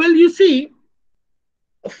 Well, you see,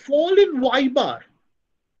 a fall in Y bar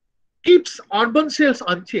keeps urban sales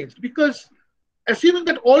unchanged, because assuming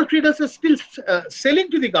that all traders are still selling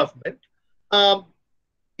to the government,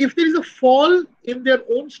 if there is a fall in their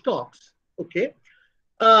own stocks, okay,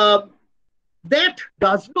 that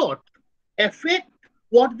does not affect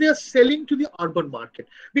what they are selling to the urban market,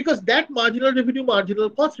 because that marginal revenue, marginal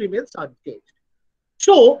cost remains unchanged.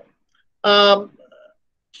 So,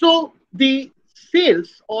 the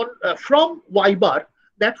sales on from Y bar,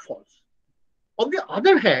 that falls. On the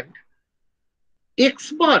other hand,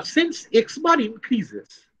 X bar, since X bar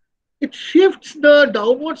increases, it shifts the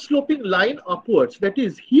downward sloping line upwards. That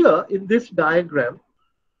is, here in this diagram,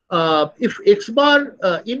 if X bar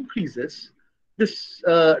increases, this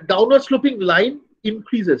downward sloping line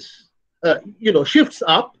increases, shifts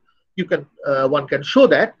up. One can show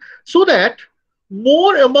that, so that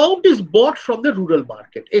more amount is bought from the rural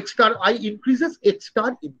market. X star I increases, X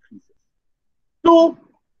star increases. So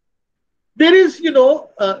there is,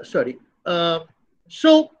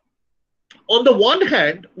 so on the one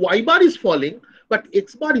hand, Y bar is falling, but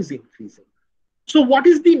X bar is increasing. So what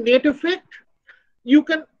is the net effect?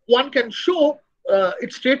 One can show,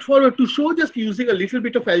 it's straightforward to show just using a little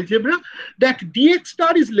bit of algebra, that dx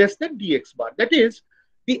star is less than dx bar. That is,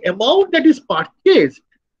 the amount that is purchased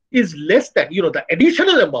is less than, the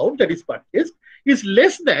additional amount that is purchased is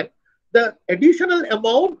less than the additional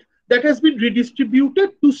amount that has been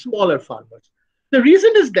redistributed to smaller farmers. The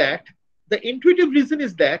reason is that, the intuitive reason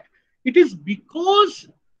is that, it is because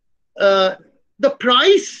the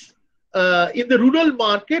price in the rural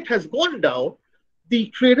market has gone down, the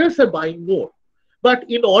traders are buying more. But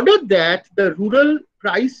in order that the rural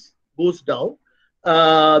price goes down,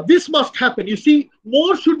 this must happen. You see,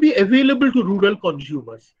 more should be available to rural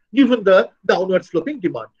consumers, given the downward sloping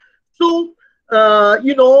demand. So,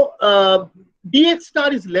 dx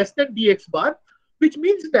star is less than dx bar, which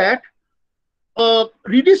means that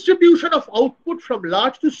redistribution of output from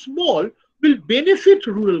large to small will benefit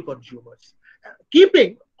rural consumers,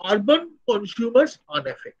 keeping urban consumers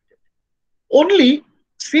unaffected. Only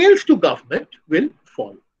sales to government will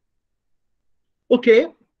fall. Okay,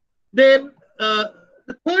 then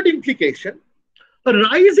the third implication, a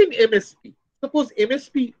rise in MSP. Suppose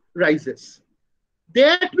MSP rises,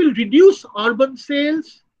 that will reduce urban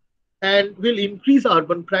sales and will increase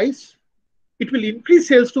urban price. It will increase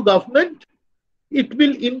sales to government. It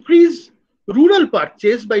will increase rural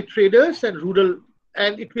purchase by traders and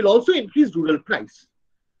it will also increase rural price.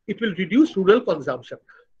 It will reduce rural consumption.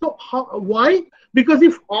 So why? Because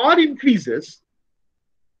if R increases,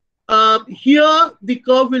 here the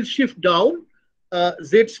curve will shift down.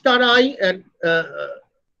 Z star I and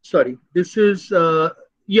sorry, this is for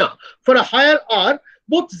a higher R,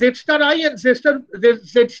 both Z star I and Z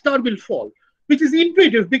star will fall, which is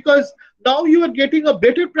intuitive because now you are getting a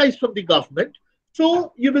better price from the government.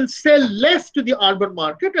 So you will sell less to the urban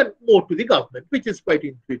market and more to the government, which is quite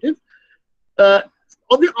intuitive.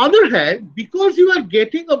 On the other hand, because you are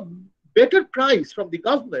getting a better price from the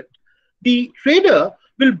government, the trader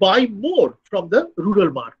will buy more from the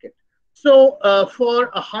rural market. So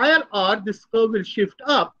for a higher R, this curve will shift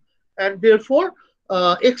up, and therefore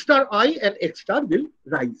X star I and X star will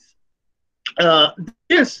rise.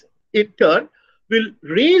 This in turn will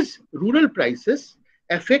raise rural prices,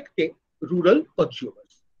 affecting rural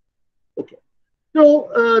consumers. Okay.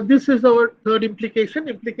 So this is our third implication.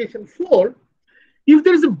 Implication 4, if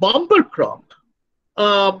there is a bumper crop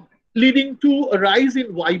leading to a rise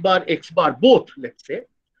in Y bar, X bar, both, let's say,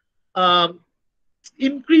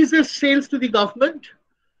 increases sales to the government,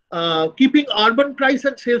 keeping urban price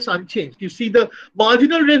and sales unchanged. You see the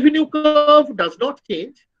marginal revenue curve does not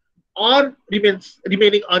change. R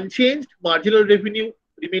remaining unchanged, marginal revenue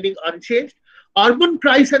remaining unchanged. Urban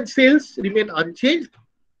price and sales remain unchanged,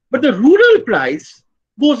 but the rural price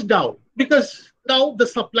goes down because now the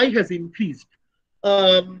supply has increased,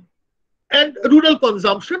 and rural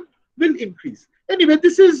consumption will increase. Anyway,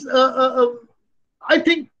 this is, I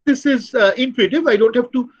think this is intuitive. I don't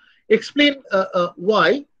have to explain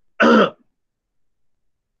why.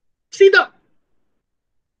 See, the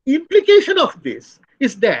implication of this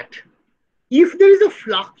is that if there is a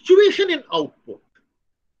fluctuation in output,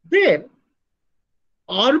 then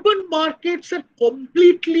urban markets are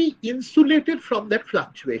completely insulated from that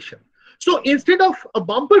fluctuation. So instead of a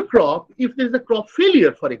bumper crop, if there is a crop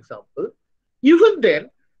failure, for example, even then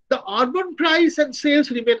the urban price and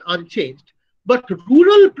sales remain unchanged, but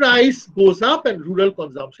rural price goes up and rural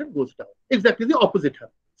consumption goes down. Exactly the opposite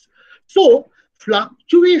happens. So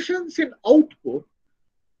fluctuations in output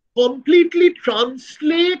completely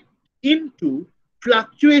translate into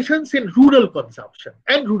fluctuations in rural consumption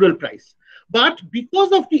and rural price. But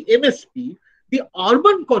because of the MSP, the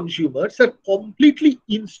urban consumers are completely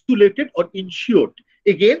insulated or insured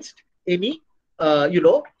against any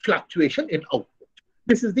fluctuation in output.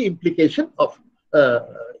 This is the implication of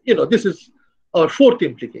this is our fourth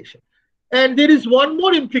implication. And there is one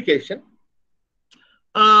more implication.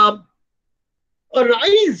 A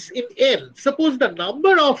rise in N. Suppose the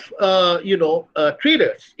number of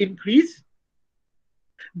traders increase.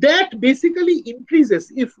 That basically increases.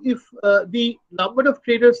 If the number of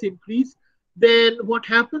traders increase, then what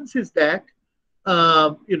happens is that let's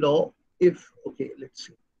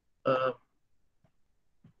see.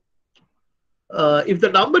 If the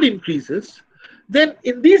number increases, then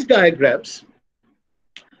in these diagrams,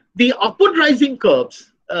 the upward rising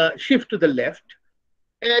curves shift to the left,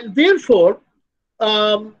 and therefore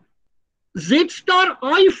Z star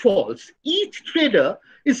I falls. Each trader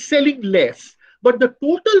is selling less, but the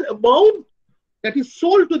total amount that is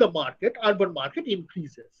sold to the market, urban market,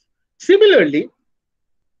 increases. Similarly,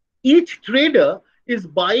 each trader is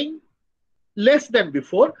buying less than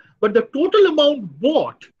before, but the total amount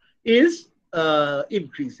bought is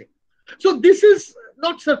increasing. So this is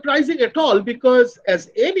not surprising at all, because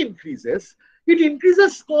as N increases, it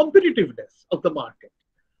increases competitiveness of the market.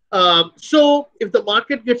 So if the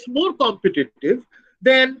market gets more competitive,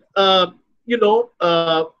 then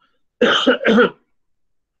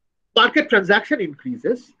market transaction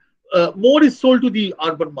increases, more is sold to the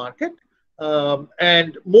urban market,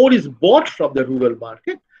 and more is bought from the rural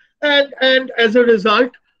market, and as a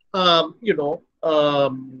result, the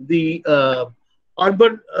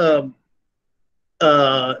urban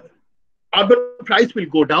price will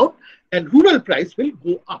go down and rural price will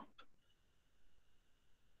go up.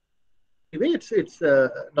 Anyway, it's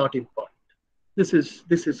not important. This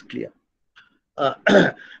is clear.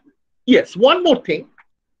 Yes, one more thing.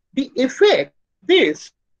 The effect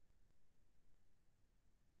this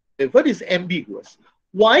however, is ambiguous.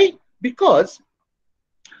 Why? Because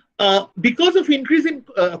of increase in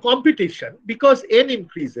competition, because N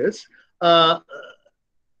increases,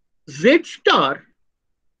 Z star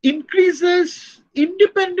increases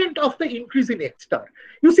independent of the increase in X star.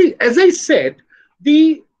 You see, as I said,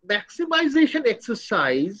 the maximization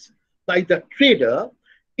exercise by the trader,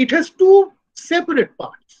 it has two separate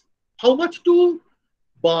parts. How much to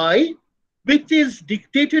buy, which is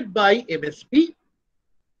dictated by MSP,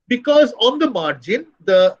 because on the margin,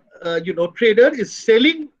 the trader is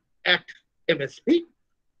selling at MSP.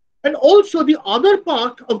 And also the other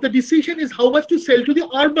part of the decision is how much to sell to the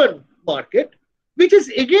urban market, which is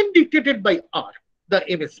again dictated by R, the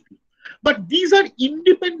MSP. But these are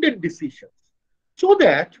independent decisions. So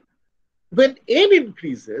that when N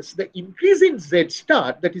increases, the increase in Z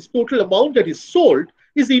star, that is total amount that is sold,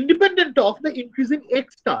 is independent of the increase in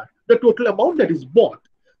X star, the total amount that is bought.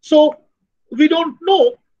 So we don't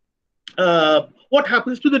know what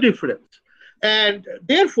happens to the difference. And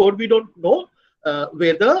therefore, we don't know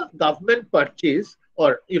whether government purchase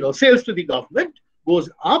or sales to the government goes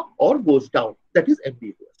up or goes down. That is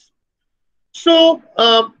ambiguous. So,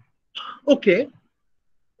 okay.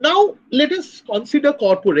 Now, let us consider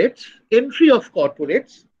corporates, entry of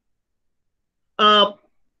corporates.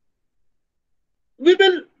 We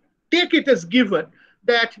will take it as given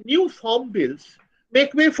that new farm bills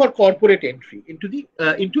make way for corporate entry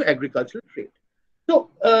into agricultural trade. So,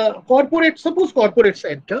 suppose corporates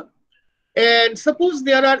enter, and suppose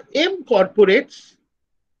there are M corporates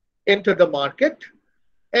enter the market,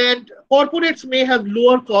 and corporates may have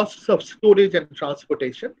lower costs of storage and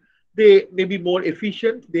transportation. They may be more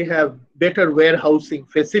efficient. They have better warehousing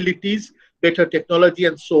facilities, better technology,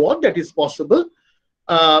 and so on. That is possible.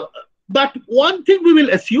 But one thing we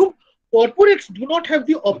will assume, corporates do not have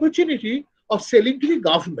the opportunity of selling to the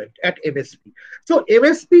government at MSP. So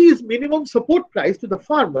MSP is minimum support price to the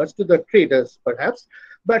farmers, to the traders perhaps,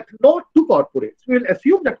 but not to corporates. We will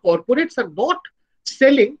assume that corporates are not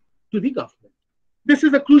selling to the government. This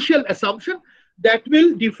is a crucial assumption that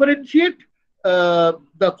will differentiate the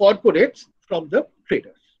corporates from the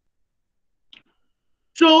traders.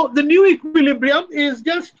 So the new equilibrium is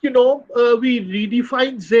just, we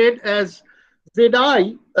redefine Z as Zi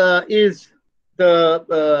is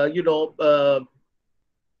the,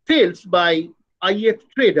 sales by ith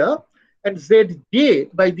trader and Zj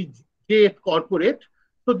by the jth corporate.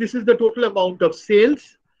 So this is the total amount of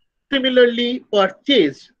sales. Similarly,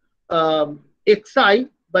 purchase Xi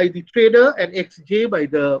by the trader and Xj by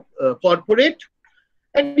the corporate.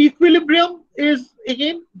 And equilibrium is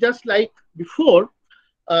again just like before.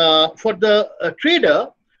 For the trader,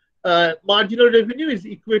 marginal revenue is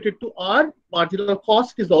equated to R, marginal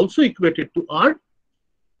cost is also equated to R,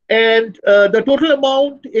 and the total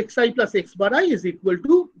amount Xi plus X bar I is equal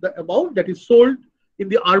to the amount that is sold in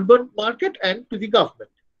the urban market and to the government.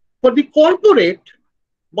 For the corporate,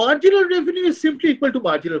 marginal revenue is simply equal to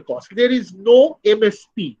marginal cost. There is no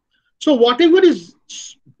MSP. So whatever is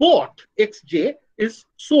bought, Xj, is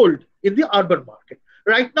sold in the urban market.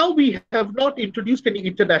 Right now, we have not introduced any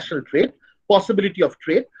international trade, possibility of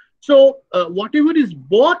trade. So whatever is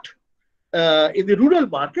bought in the rural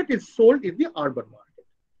market is sold in the urban market.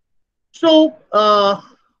 So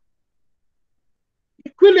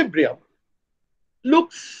equilibrium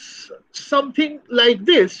looks something like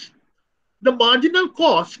this. The marginal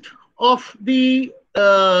cost of the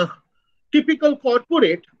typical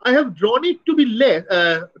corporate, I have drawn it to be less,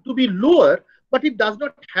 to be lower, but it does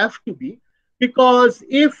not have to be, because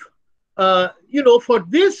if for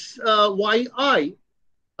this YI,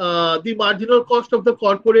 the marginal cost of the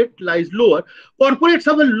corporate lies lower. Corporates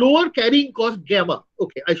have a lower carrying cost gamma.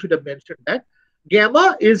 Okay, I should have mentioned that.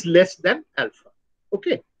 Gamma is less than alpha.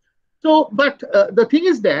 Okay. So, but the thing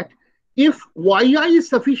is that if YI is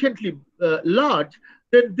sufficiently large,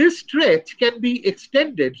 then this stretch can be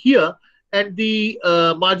extended here, and the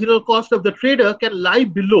marginal cost of the trader can lie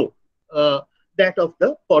below that of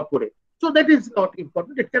the corporate. So that is not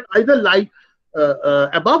important. It can either lie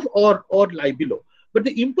above or lie below. But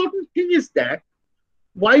the important thing is that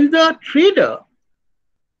while the trader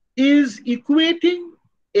is equating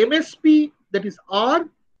MSP, that is R,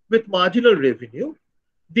 with marginal revenue,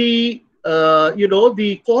 the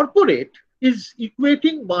the corporate is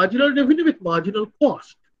equating marginal revenue with marginal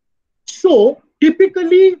cost. So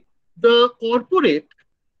typically the corporate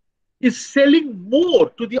is selling more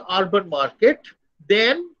to the urban market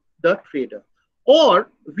than the trader. Or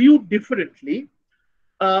viewed differently,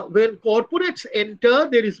 when corporates enter,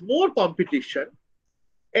 there is more competition,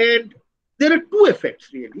 and there are two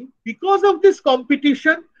effects really. Because of this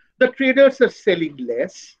competition, the traders are selling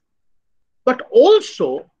less, but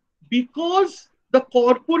also because the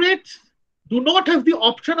corporates do not have the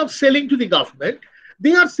option of selling to the government,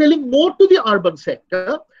 they are selling more to the urban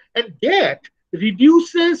sector, and that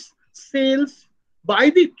reduces sales by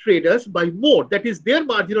the traders by more. That is, their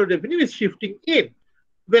marginal revenue is shifting in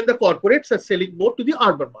when the corporates are selling more to the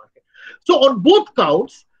urban market. So on both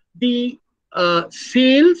counts, the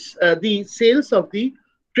sales of the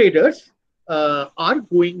traders are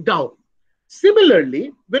going down.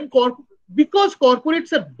 Similarly, because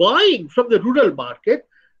corporates are buying from the rural market,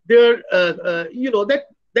 that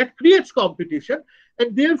creates competition,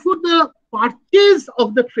 and therefore the purchase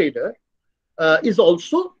of the trader is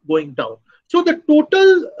also going down. So the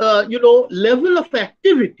total level of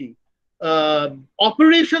activity,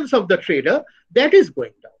 operations of the trader, that is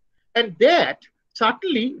going down, and that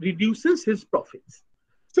certainly reduces his profits.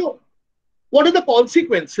 So what are the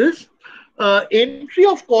consequences? Entry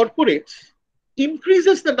of corporates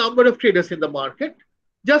increases the number of traders in the market,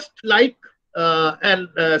 just like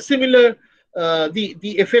similar.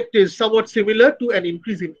 The effect is somewhat similar to an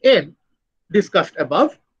increase in N discussed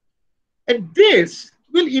above, and this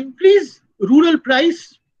will increase rural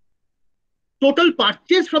price, total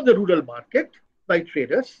purchase from the rural market by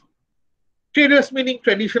traders. Traders meaning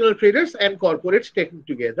traditional traders and corporates taken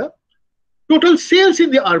together. Total sales in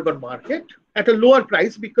the urban market at a lower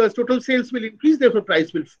price, because total sales will increase, therefore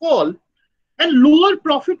price will fall, and lower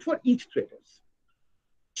profit for each traders.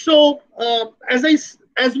 So as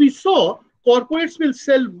we saw, corporates will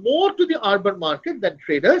sell more to the urban market than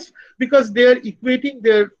traders, because they are equating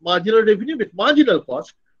their marginal revenue with marginal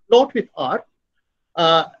cost, not with R.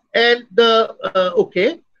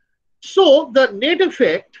 Okay, so the net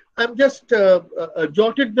effect, I'm just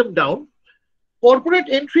jotted them down. Corporate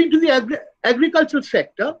entry into the agricultural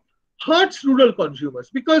sector hurts rural consumers,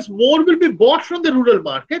 because more will be bought from the rural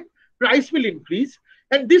market, price will increase,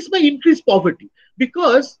 and this may increase poverty,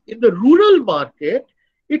 because in the rural market,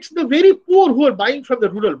 it's the very poor who are buying from the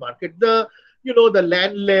rural market, the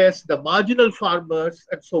landless, the marginal farmers,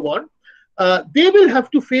 and so on. They will have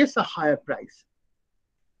to face a higher price.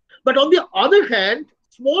 But on the other hand,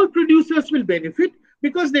 small producers will benefit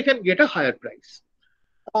because they can get a higher price.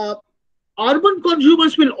 Urban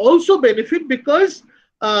consumers will also benefit because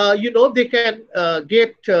they can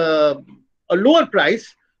get a lower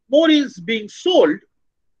price. More is being sold.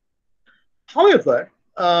 However,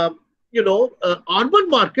 urban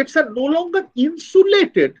markets are no longer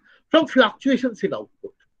insulated from fluctuations in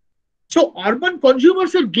output. So urban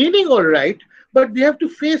consumers are gaining, all right, but they have to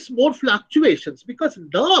face more fluctuations, because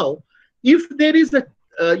now if there is a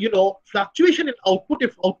fluctuation in output,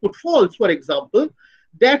 if output falls, for example,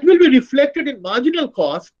 that will be reflected in marginal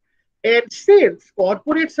cost. And since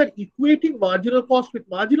corporates are equating marginal cost with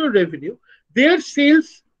marginal revenue, their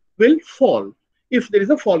sales will fall if there is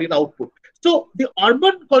a fall in output. So the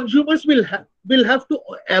urban consumers will have to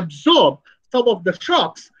absorb some of the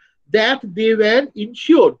shocks that they were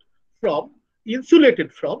insulated from in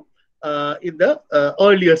the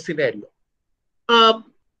earlier scenario.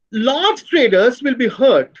 Large traders will be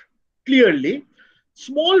hurt, clearly.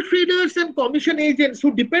 Small traders and commission agents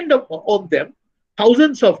who depend on them,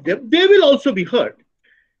 thousands of them, they will also be hurt.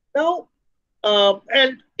 Now,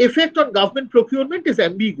 and effect on government procurement is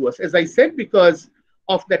ambiguous, as I said, because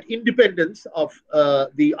of that independence of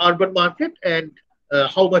the urban market and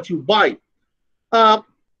how much you buy. The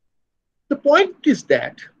point is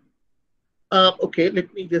that, okay,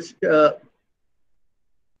 let me just,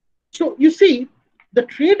 so you see, the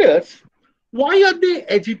traders, why are they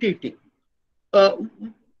agitating?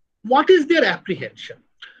 What is their apprehension?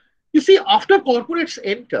 You see, after corporates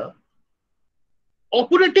enter,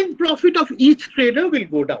 operating profit of each trader will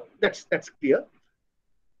go down. That's clear.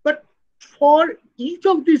 But for each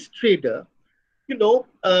of these traders,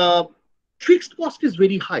 fixed cost is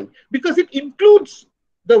very high, because it includes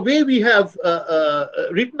the way we have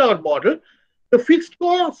written our model. The fixed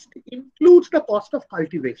cost includes the cost of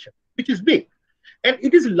cultivation, which is big. And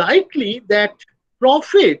it is likely that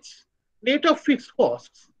profits net of fixed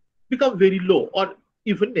costs become very low or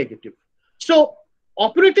even negative. So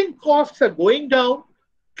operating costs are going down,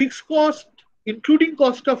 fixed cost, including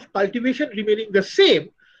cost of cultivation, remaining the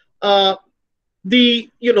same. Net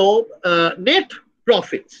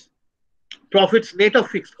profits net of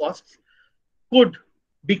fixed costs could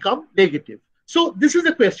become negative. So this is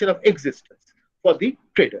a question of existence for the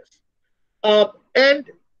traders.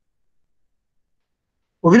 And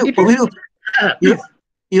Abhirup,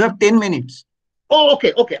 you have 10 minutes. Oh,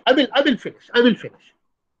 okay. I will finish.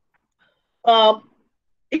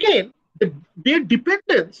 Again, their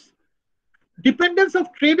dependence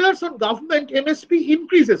of traders on government MSP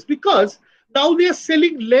increases, because now they are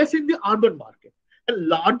selling less in the urban market. and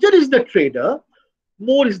larger is the trader,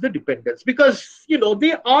 more is the dependence, because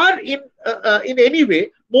they are in any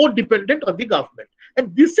way more dependent on the government,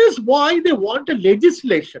 and this is why they want a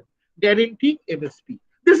legislation guaranteeing MSP.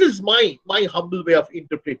 This is my humble way of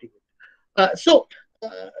interpreting it. So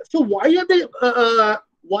why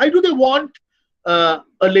do they want a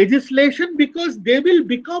legislation? Because they will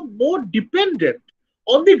become more dependent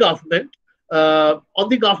on the government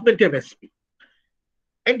MSP.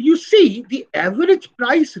 And you see, the average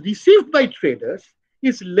price received by traders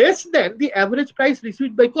is less than the average price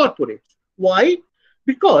received by corporates. Why?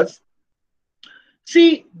 Because,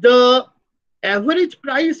 see, the average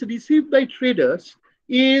price received by traders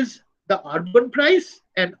is the urban price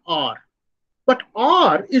and R. But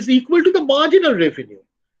R is equal to the marginal revenue,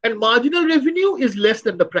 and marginal revenue is less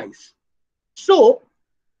than the price. So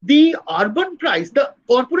the urban price, the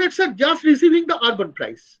corporates are just receiving the urban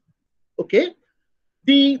price. Okay,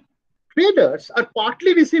 the traders are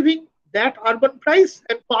partly receiving that urban price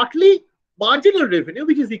and partly marginal revenue,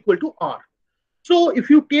 which is equal to R. So if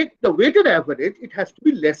you take the weighted average, it has to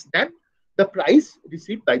be less than the price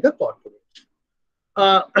received by the corporates.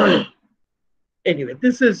 Anyway,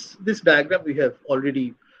 this diagram we have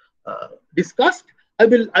already discussed. I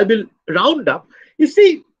will round up. You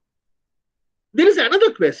see, there is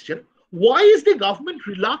another question: why is the government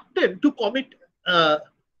reluctant to commit to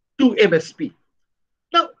MSP?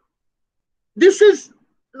 Now, this is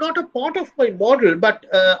not a part of my model, but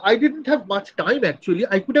I didn't have much time actually.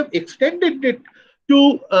 I could have extended it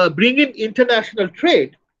to bring in international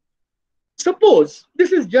trade. Suppose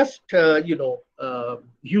this is just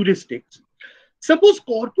heuristics. Suppose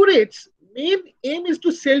corporates' main aim is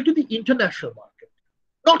to sell to the international market,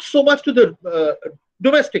 not so much to the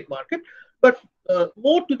domestic market, but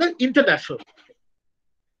more to the international market.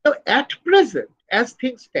 Now, at present, as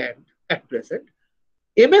things stand at present,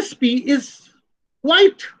 MSP is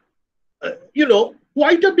quite,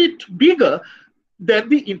 quite a bit bigger than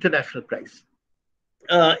the international price.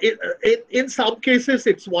 In some cases,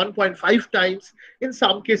 it's 1.5 times. In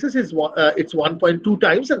some cases, it's 1.2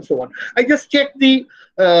 times, and so on. I just checked the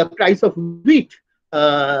price of wheat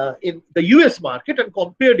in the US market and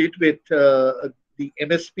compared it with the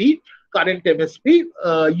MSP, current MSP,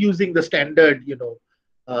 using the standard,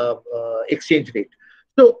 exchange rate.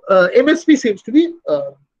 So MSP seems to be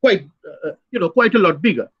quite a lot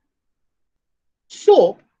bigger.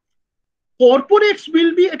 So corporates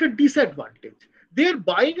will be at a disadvantage. They're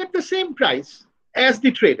buying at the same price as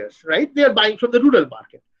the traders, right? They're buying from the rural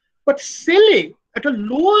market, but selling at a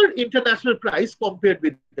lower international price compared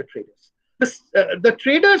with the traders. The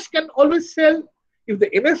traders can always sell, if the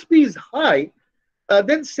MSP is high,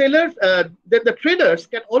 then the traders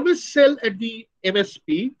can always sell at the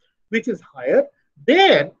MSP, which is higher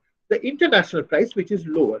than the international price, which is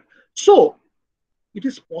lower. So it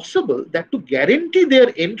is possible that to guarantee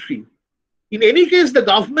their entry, in any case, the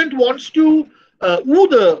government wants to woo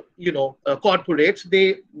the corporates.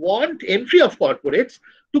 They want entry of corporates.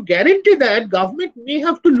 To guarantee that, government may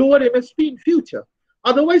have to lower MSP in future.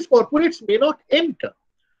 Otherwise, corporates may not enter.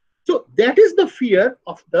 So that is the fear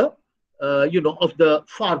of the of the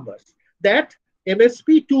farmers, that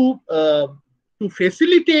MSP to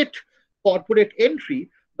facilitate corporate entry,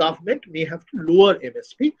 government may have to lower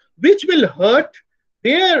MSP, which will hurt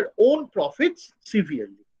their own profits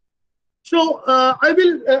severely. So I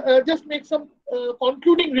will just make some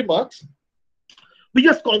concluding remarks. We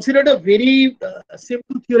just considered a very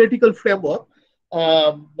simple theoretical framework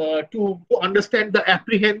to understand the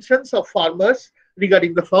apprehensions of farmers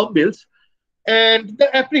regarding the farm bills. And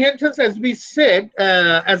the apprehensions, as we said,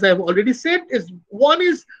 as I've already said, is one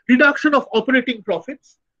is reduction of operating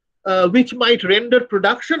profits, which might render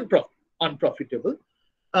production unprofitable.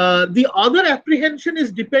 The other apprehension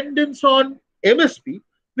is dependence on MSP,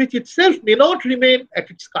 which itself may not remain at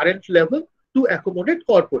its current level to accommodate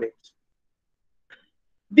corporates.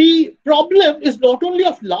 The problem is not only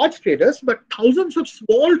of large traders, but thousands of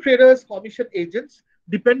small traders, commission agents,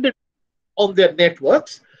 dependent on their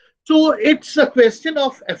networks. So it's a question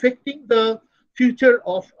of affecting the future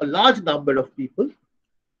of a large number of people.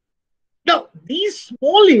 Now, these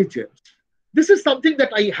small agents, this is something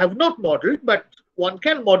that I have not modeled, but one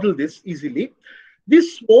can model this easily.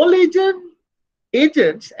 These small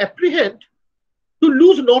agents apprehend to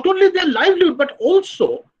lose not only their livelihood, but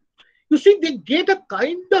also, you see, they get a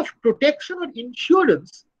kind of protection or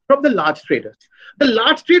insurance from the large traders. The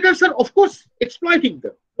large traders are, of course, exploiting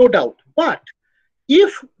them, no doubt. But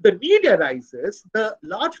if the need arises, the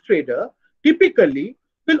large trader typically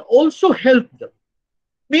will also help them.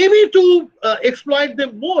 Maybe to exploit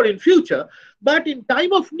them more in future, but in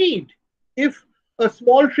time of need, if a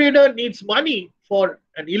small trader needs money for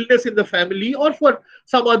an illness in the family or for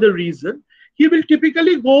some other reason, he will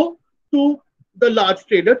typically go to the large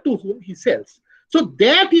trader to whom he sells. So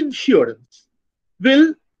that insurance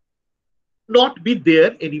will not be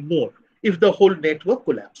there anymore if the whole network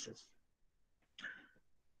collapses.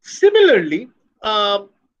 Similarly,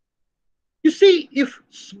 you see, if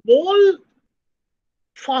small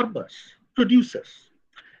farmers, producers,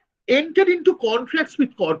 enter into contracts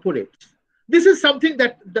with corporates, this is something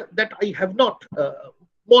that I have not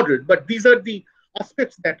modeled, but these are the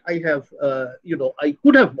aspects that I have, I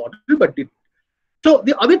could have modeled, but didn't. So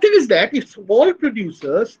the other thing is that if small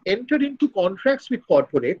producers enter into contracts with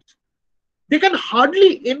corporates, they can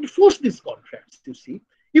hardly enforce these contracts, you see,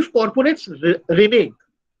 if corporates renege.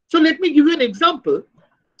 So let me give you an example.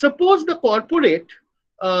 Suppose the corporate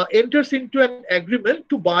enters into an agreement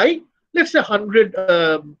to buy, let's say, 100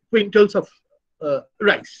 quintals of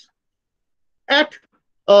rice at,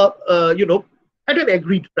 at an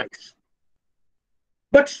agreed price.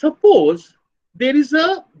 But suppose there is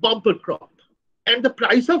a bumper crop and the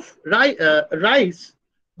price of rice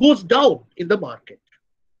goes down in the market,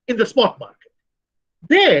 in the spot market.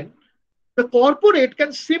 Then the corporate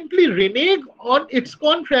can simply renege on its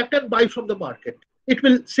contract and buy from the market. It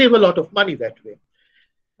will save a lot of money that way.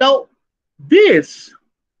 Now, this,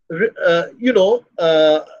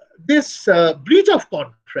 this breach of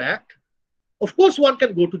contract, of course, one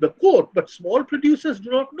can go to the court, but small producers do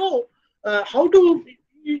not know how to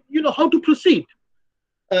proceed.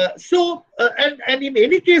 And in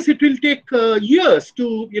any case, it will take years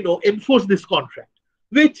to enforce this contract,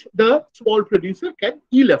 which the small producer can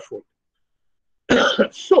ill afford.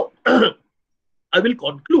 So I will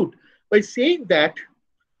conclude by saying that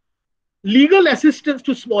legal assistance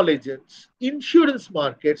to small agents, insurance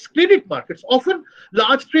markets, credit markets, often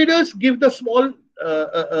large traders give the small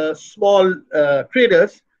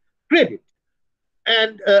traders credit.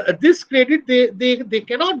 And this credit, they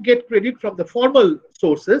cannot get credit from the formal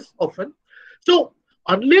sources often. So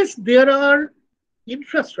unless there are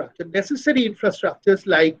infrastructure, necessary infrastructures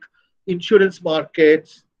like insurance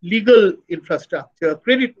markets, legal infrastructure,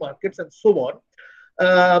 credit markets, and so on,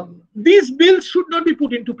 these bills should not be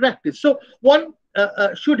put into practice. So one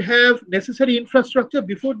should have necessary infrastructure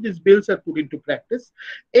before these bills are put into practice.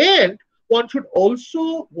 And one should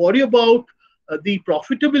also worry about the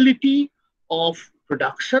profitability of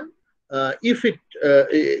production. If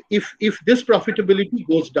this profitability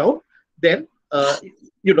goes down, then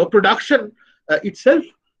production itself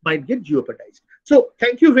might get jeopardized. So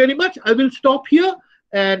thank you very much. I will stop here,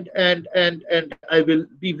 and I will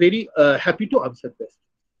be very happy to answer questions.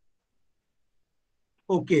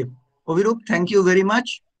 Okay, Abhirup, thank you very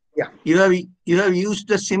much. Yeah, you have used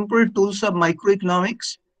the simple tools of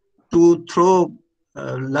microeconomics to throw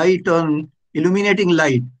illuminating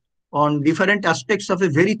light on different aspects of a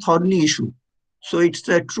very thorny issue. So it's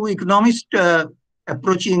a true economist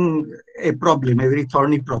approaching a problem, a very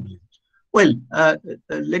thorny problem. Well,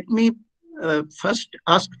 let me first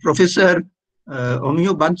ask Professor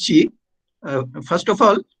Amita Dutta. First of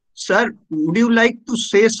all, sir, would you like to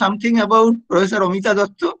say something about Professor Amita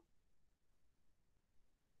Dutta?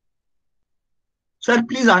 Sir,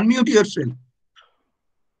 please unmute yourself.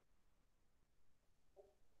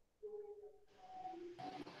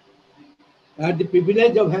 I had the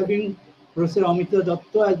privilege of having Professor Amita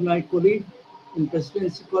Dutta as my colleague in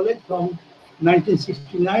Presidency College from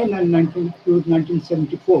 1969 and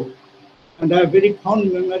 1974. And I have very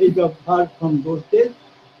fond memories of her from those days.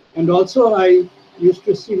 And also I used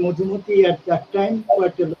to see Madhumati at that time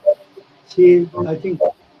quite a lot. She, I think,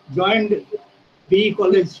 joined BE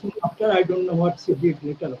College soon after. I don't know what she did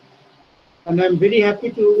later on. And I'm very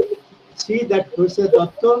happy to see that Professor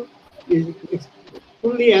Dutta is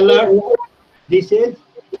fully alert this age.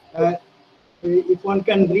 If one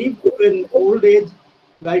can live to an old age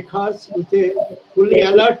like hers with a fully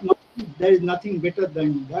alert mind, there is nothing better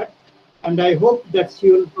than that. And I hope that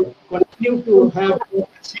she will continue to have the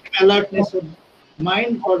same alertness of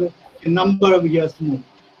mind for a number of years more.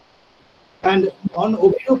 And on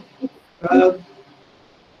Abhirup,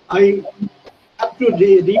 I have to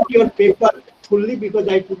read your paper fully because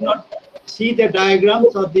I could not see the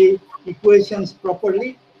diagrams or the equations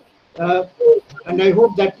properly. And I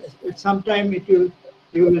hope that at some time you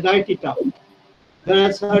will write it out. There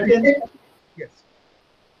are certain, yes,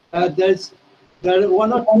 there are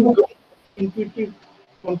one or two intuitive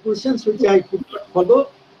conclusions which I could not follow,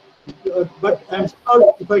 but I'm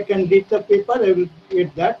sure if I can read the paper, I will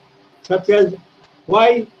get that, such as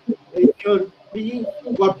why in your PE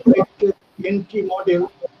corporate entry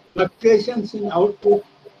model, fluctuations in output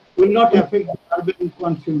will not affect urban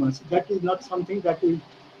consumers. That is not something that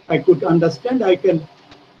I could understand. I can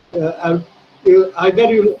either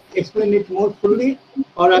you explain it more fully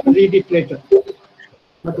or I'll read it later.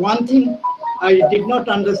 But one thing I did not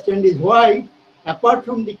understand is why, apart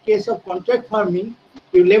from the case of contract farming,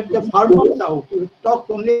 you left the farmers out. You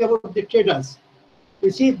talked only about the traders.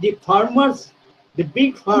 You see, the farmers, the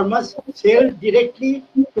big farmers sell directly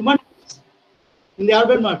to markets in the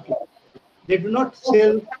urban market. They do not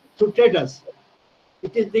sell to traders.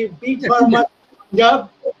 It is the big farmers in Punjab,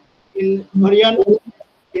 in Haryana,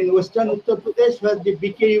 in Western Uttar Pradesh, where the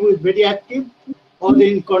BKU is very active, or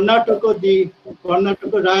in Karnataka, the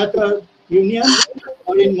Karnataka Rayata Union,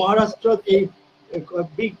 or in Maharashtra, the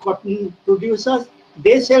big cotton producers.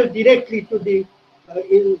 They sell directly to the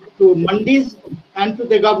to mandis and to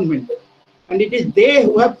the government. And it is they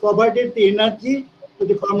who have provided the energy to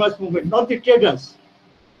the farmers' movement, not the traders.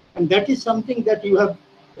 And that is something that you have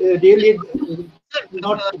really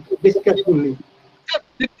not discussed fully.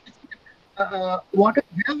 What I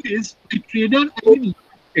have is the trader, I mean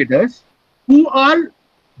traders, who are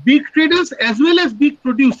big traders as well as big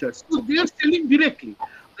producers. So they are selling directly.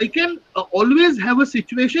 I can always have a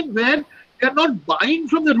situation where they are not buying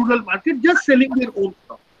from the rural market, just selling their own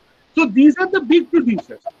stuff. So these are the big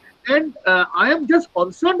producers. And I am just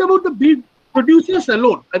concerned about the big producers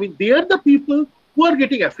alone. I mean, they are the people who are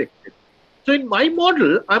getting affected. So in my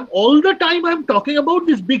model, all the time I'm talking about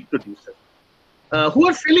these big producers who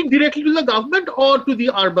are selling directly to the government or to the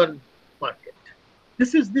urban market.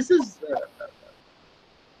 This is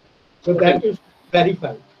so that is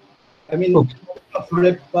verified. I mean, for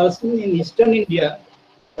a person in Eastern India,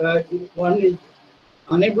 one is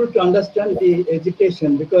unable to understand the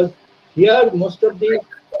education, because here most of the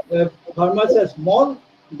farmers are small.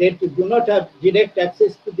 They do not have direct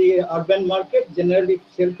access to the urban market, generally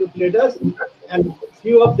sell to traders, and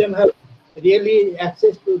few of them have really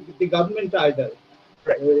access to the government either,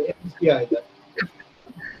 MSP either.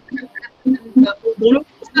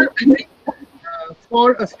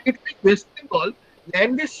 For a state like West Bengal,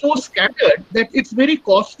 land is so scattered that it's very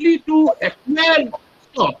costly to acquire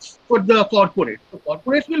stocks for the corporate. The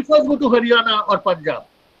corporates will first go to Haryana or Punjab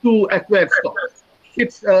to acquire stocks.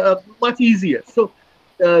 It's much easier. So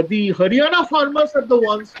the Haryana farmers are the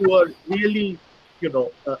ones who are really,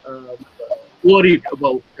 worried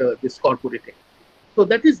about this corporate thing. So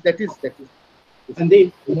that is. And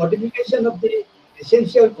the modification of the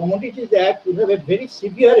Essential Commodities Act will have a very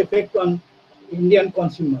severe effect on Indian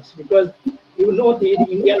consumers, because the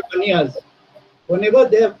Indian banias, whenever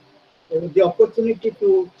they have the opportunity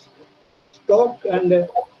to stock and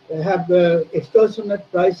have extortionate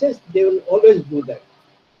prices, they will always do that.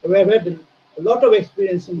 We have had a lot of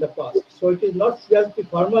experience in the past. So it is not just the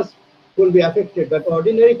farmers who will be affected, but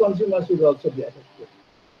ordinary consumers will also be affected.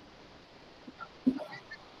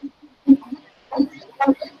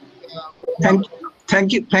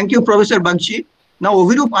 Thank you, Professor Bankshi. Now,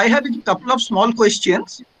 Abhirup, I have a couple of small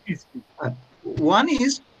questions. One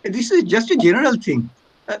is, this is just a general thing.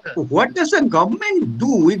 What does the government do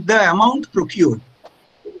with the amount procured?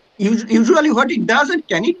 Usually what it does, and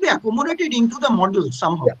can it be accommodated into the model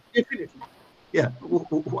somehow? Yeah, definitely. Yeah.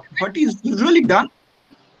 What is usually done?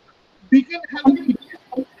 We can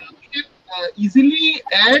easily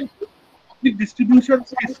add public distribution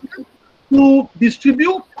system to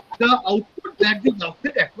distribute the output that the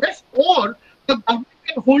government acquires, or the government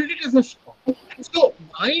can hold it as a stock. So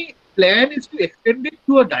my plan is to extend it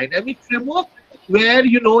to a dynamic framework where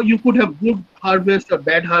you could have good harvest or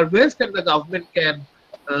bad harvest, and the government can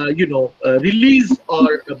release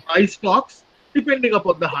or buy stocks depending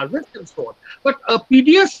upon the harvest and so on. But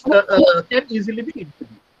PDS can easily be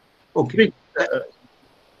introduced. Okay.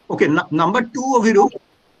 Okay. Number two, Abhirup,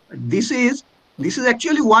 this is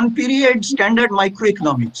actually one period standard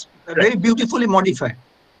microeconomics, very beautifully modified.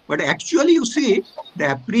 But actually, you see, the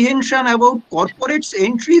apprehension about corporates'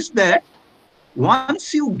 entries, that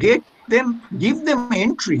once you give them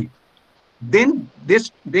entry, then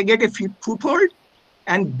they get a foothold,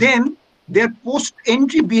 and then their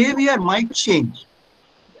post-entry behavior might change.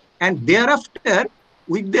 And thereafter,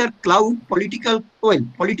 with their clout, political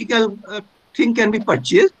thing can be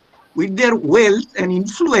purchased, with their wealth and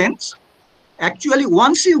influence. Actually,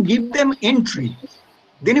 once you give them entry,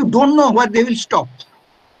 then you don't know what they will stop.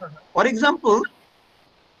 For example,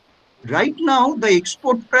 right now, the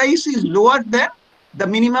export price is lower than the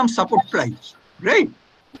minimum support price, right?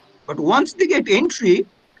 But once they get entry,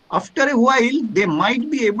 after a while, they might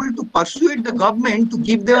be able to persuade the government to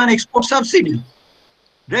give them an export subsidy,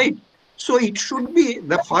 right? So it should be,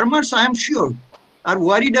 the farmers, I am sure, are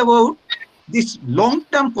worried about these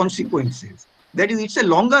long-term consequences. That is, it's a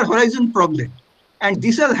longer horizon problem. And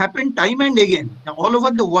this has happened time and again all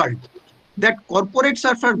over the world, that corporates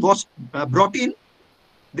are first brought in,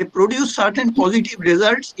 they produce certain positive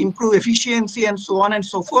results, improve efficiency and so on and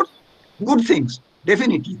so forth. Good things,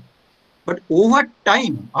 definitely. But over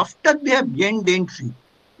time, after they have gained entry,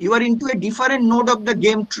 you are into a different node of the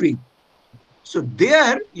game tree. So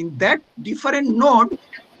there, in that different node,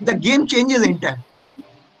 the game changes entirely.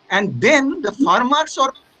 And then the farmers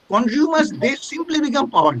or consumers, they simply become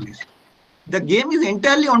powerless. The game is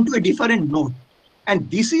entirely onto a different node. And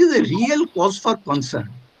this is a real cause for concern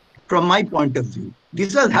from my point of view.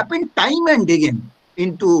 This has happened time and again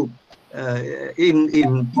into in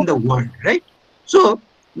the world, right? So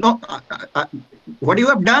no, what you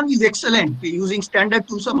have done is excellent using standard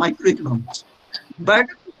tools of microeconomics. But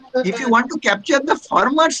if you want to capture the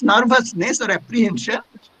farmer's nervousness or apprehension,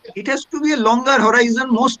 it has to be a longer horizon,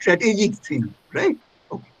 more strategic thing, right?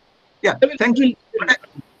 Okay. Yeah, thank you.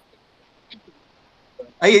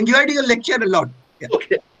 I enjoyed your lecture a lot. Yeah.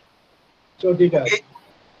 Okay. So did I.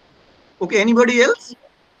 Okay, anybody else?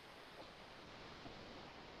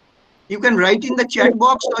 You can write in the chat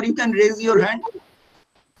box or you can raise your hand.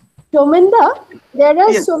 Tomenda, there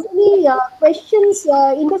are Yes. so many questions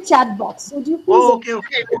in the chat box. Would you please? Oh,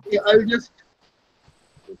 okay. I'll just.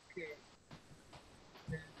 Okay.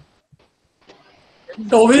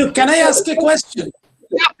 So, can I ask a question?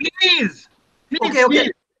 Yeah, please. Okay.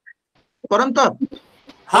 Please. Parantab,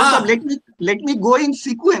 let me go in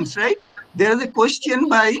sequence, right? There is a question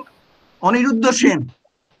by Aniruddha Sen.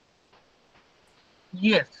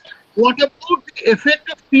 Yes. What about the effect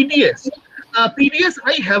of PDS? PDS,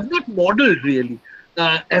 I have not modeled really.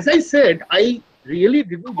 As I said, I really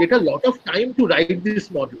didn't get a lot of time to write this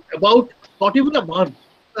model. About not even a month,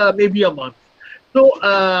 maybe a month. So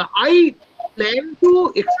I plan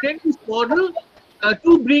to extend this model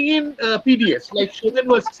to bring in PDS, like Shomen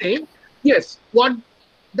was saying. Yes, what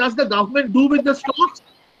does the government do with the stocks?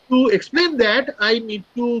 To explain that, I need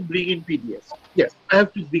to bring in PDS. Yes, I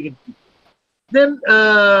have to bring in PDS. Then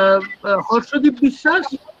Harshadip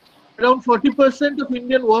বিশ্বাস, around 40% of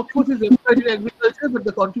Indian workforce is employed in agriculture, but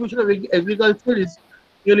the contribution of agriculture is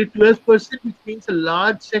nearly 12%, which means a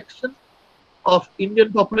large section of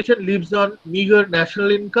Indian population lives on meager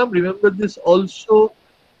national income. Remember this also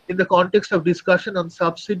in the context of discussion on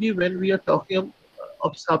subsidy. When we are talking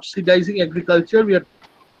of subsidizing agriculture, we are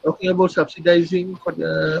talking about subsidizing for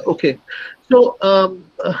the, okay. So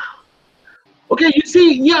okay, you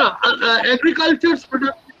see, yeah, agriculture's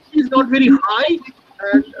productivity is not very high,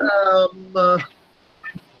 and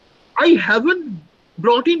I haven't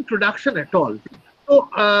brought in production at all. So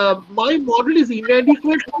my model is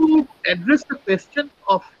inadequate to address the question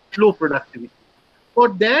of low productivity. For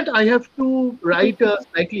that, I have to write a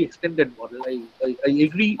slightly extended model. I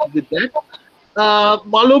agree with that.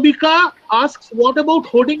 Malobika asks, what about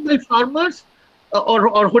hoarding by farmers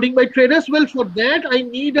or hoarding by traders? Well, for that, I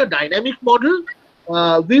need a dynamic model,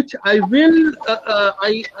 which I will,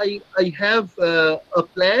 I have a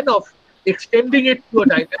plan of extending it to a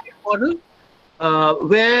dynamic model,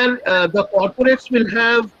 where the corporates will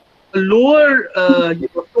have a lower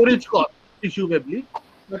storage cost, presumably,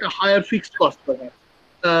 but a higher fixed cost perhaps.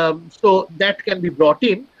 So that can be brought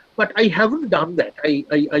in, but I haven't done that.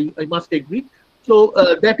 I must agree. So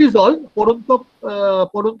that is all.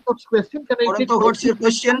 Porantop's question. Can I take? What's your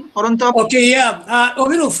question, Porantop? Okay, yeah.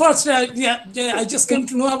 Abhirup, first, yeah, I just came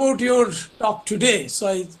to know about your talk today, so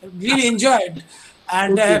I really enjoyed.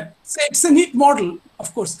 And it's a neat model,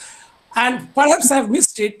 of course. And perhaps I've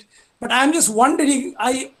missed it, but I'm just wondering,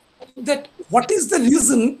 that what is the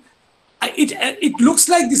reason? It looks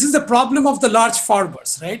like this is the problem of the large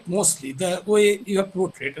farmers, right? Mostly the way you have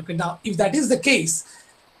portrayed. Okay, now if that is the case,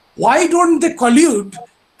 why don't they collude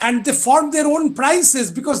and they form their own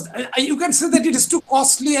prices? Because you can say that it is too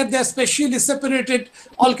costly and they're specially separated,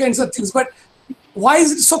 all kinds of things. But why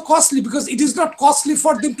is it so costly? Because it is not costly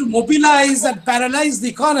for them to mobilize and paralyze the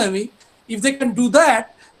economy. If they can do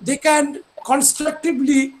that, they can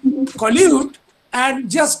constructively collude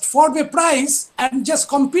and just form a price and just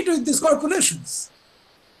compete with these corporations.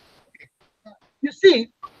 You see,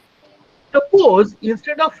 suppose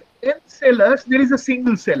instead of n sellers, there is a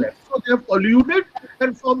single seller. So they have colluded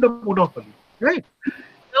and formed a monopoly, right?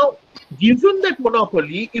 Now, given that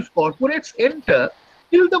monopoly, if corporates enter,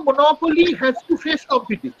 still the monopoly has to face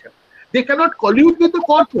competition. They cannot collude with the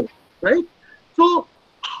corporate, right? So,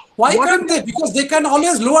 why can't they? Because they can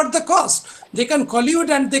always lower the cost. They can collude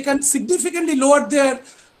and they can significantly lower their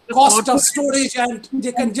cost of storage, and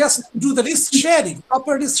they can just do the risk sharing,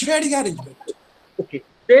 proper risk sharing arrangement. Okay,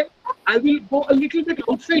 then I will go a little bit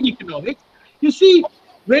outside economics. You see,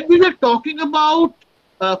 when we were talking about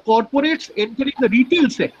corporates entering the retail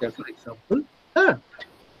sector, for example,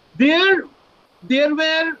 there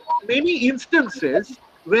were many instances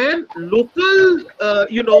where local,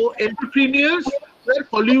 entrepreneurs were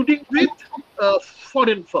colluding with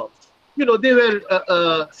foreign firms. They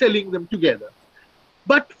were selling them together.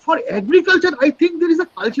 But for agriculture, I think there is a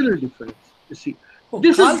cultural difference. You see,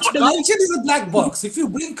 this is culture is a black box. If you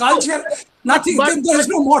bring culture, nothing, then there is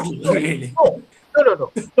no model, really.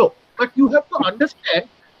 No. But you have to understand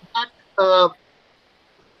that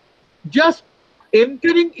just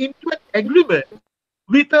entering into an agreement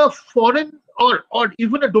with a foreign or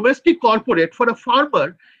even a domestic corporate for a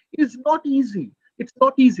farmer is not easy. It's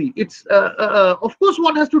not easy. It's of course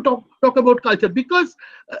one has to talk about culture, because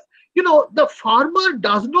the farmer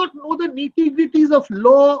does not know the nitty-gritties of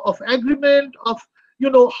law, of agreement, of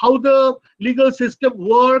how the legal system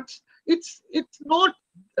works. It's not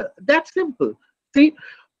that simple. See,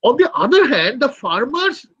 on the other hand, the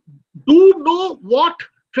farmers do know what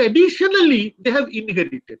traditionally they have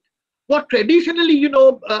inherited, what traditionally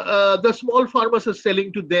the small farmers are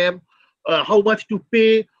selling to them, how much to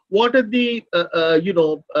pay, what are the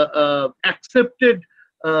accepted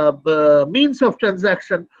means of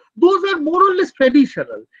transaction. Those are more or less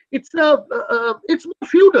traditional. It's more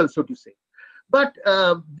feudal, so to say. But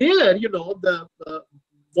there, the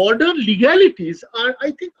modern legalities are,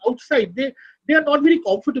 I think, outside. They are not very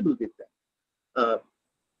comfortable with that.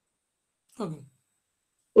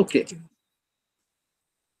 Okay.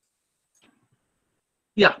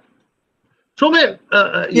 Yeah. So,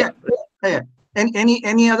 yeah.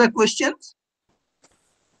 Any other questions?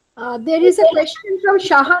 There is a question from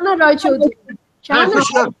Shahana Roy Chaudhary. Shahana,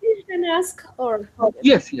 sure. you can ask, or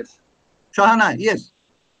yes. Shahana, yes.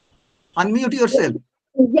 Unmute yourself.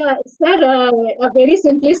 Yeah, sir, a very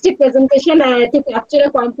simplistic presentation to capture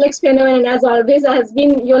a complex phenomenon, as always has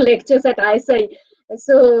been your lectures at ISI.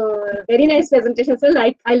 So, very nice presentation, sir.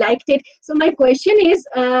 I liked it. So, my question is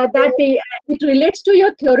that it relates to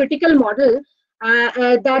your theoretical model.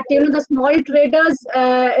 That the small traders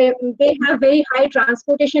they have very high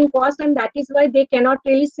transportation costs, and that is why they cannot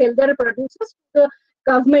really sell their produces to the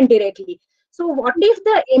government directly. So, what if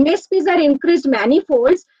the MSPs are increased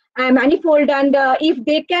manifold, and if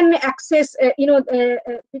they can access,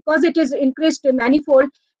 because it is increased manifold,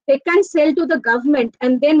 they can sell to the government,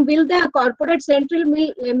 and then will the corporate central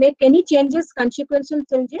make any changes, consequential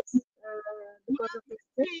changes because of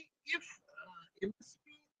this? If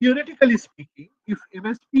MSP, theoretically speaking, if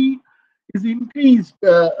MSP is increased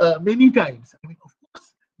many times, I mean, of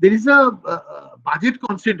course, there is a budget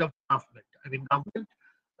constraint of government. I mean, government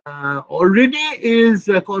already is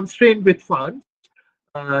constrained with funds.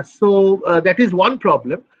 So that is one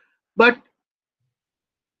problem. But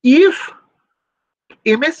if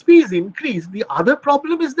MSP is increased, the other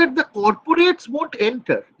problem is that the corporates won't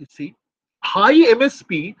enter. You see, high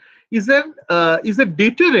MSP is a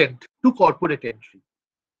deterrent to corporate entry,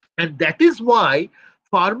 and that is why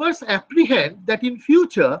farmers apprehend that in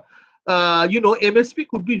future, MSP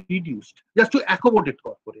could be reduced just to accommodate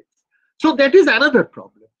corporates. So that is another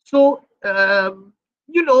problem. So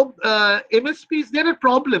MSPs, there are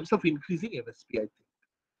problems of increasing MSP, I think.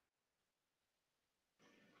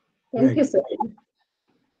 Thank you, sir.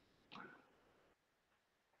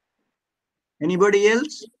 Anybody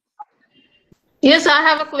else? Yes, I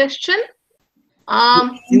have a question.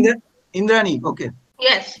 Indrani, okay.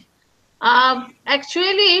 Yes.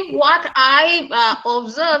 Actually, what I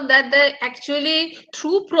observed that actually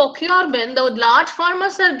through procurement, the large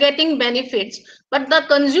farmers are getting benefits, but the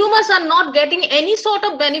consumers are not getting any sort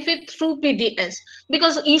of benefit through PDS,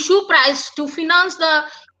 because issue price to finance the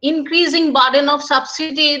increasing burden of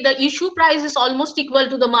subsidy, the issue price is almost equal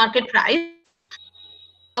to the market price.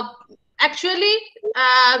 Actually,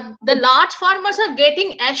 the large farmers are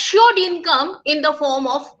getting assured income in the form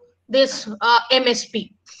of this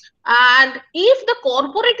MSP. And if the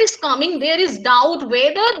corporate is coming, there is doubt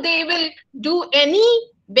whether they will do any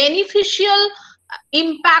beneficial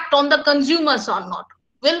impact on the consumers or not.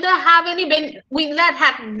 Will they have any will that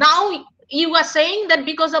have? Now you are saying that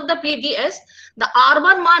because of the PDS, the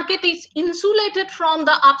urban market is insulated from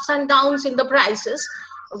the ups and downs in the prices.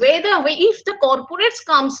 Whether if the corporates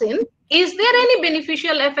comes in, is there any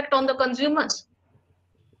beneficial effect on the consumers?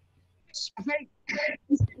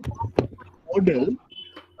 Model,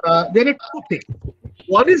 there are two things.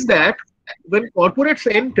 One is that when corporates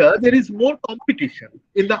enter, there is more competition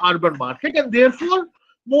in the urban market, and therefore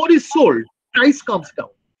more is sold. Price comes down.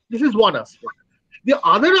 This is one aspect. The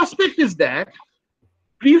other aspect is that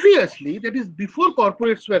previously, that is before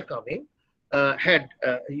corporates were coming, had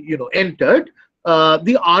entered,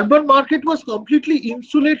 the urban market was completely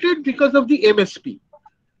insulated because of the MSP.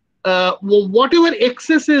 Whatever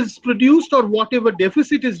excess is produced or whatever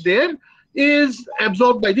deficit is there is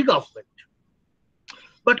absorbed by the government.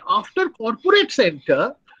 But after corporates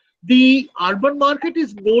enter, the urban market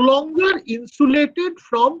is no longer insulated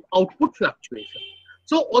from output fluctuation.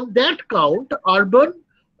 So on that count, urban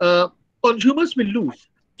consumers will lose.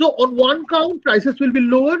 So on one count, prices will be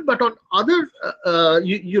lower, but on other,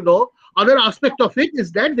 other aspect of it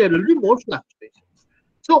is that there will be more fluctuations.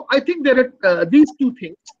 So I think there are these two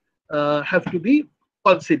things have to be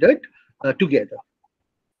considered together.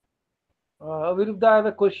 Abhirup, I have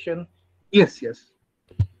a question. Yes, yes.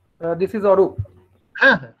 This is Arup.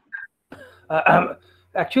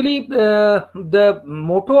 Actually, the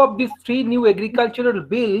motto of these 3 new agricultural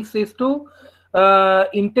bills is to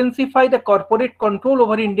intensify the corporate control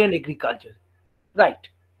over Indian agriculture, right?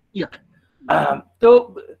 Yeah.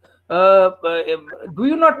 So, do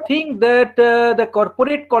you not think that the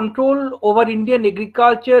corporate control over Indian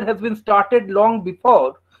agriculture has been started long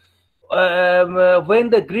before, when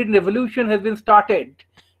the green revolution has been started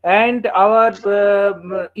and our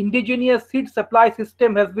indigenous seed supply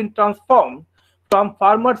system has been transformed from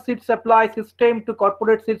farmer seed supply system to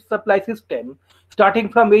corporate seed supply system, starting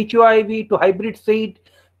from HOIV to hybrid seed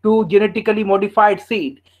to genetically modified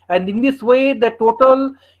seed. And in this way, the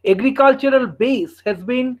total agricultural base has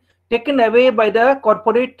been taken away by the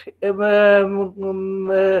corporate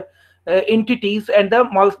entities and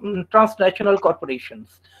the transnational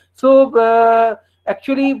corporations. So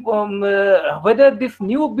actually, whether these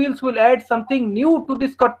new bills will add something new to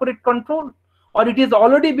this corporate control, or it has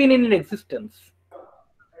already been in existence?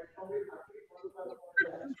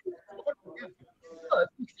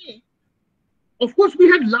 Of course, we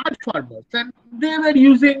had large farmers, and they were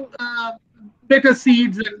using better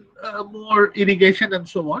seeds and more irrigation and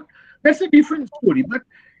so on. That's a different story. But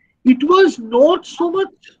it was not so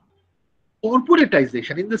much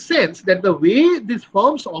corporatization in the sense that the way these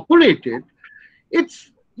firms operated,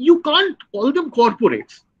 you can't call them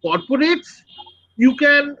corporates. Corporates, you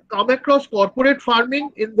can come across corporate farming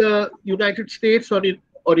in the United States or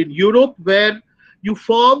in Europe, where you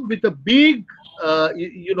farm with a big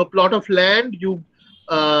plot of land.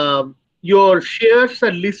 Your shares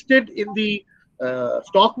are listed in the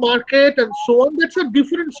stock market and so on. That's a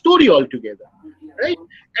different story altogether, right?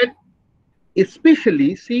 And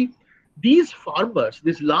especially, see, these farmers,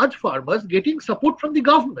 these large farmers, getting support from the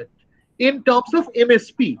government in terms of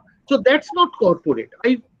MSP. So that's not corporate.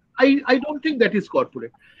 I don't think that is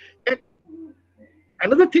corporate. And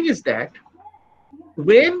another thing is that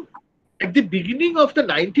when at the beginning of the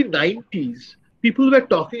 1990s, people were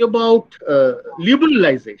talking about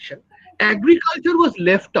liberalization, agriculture was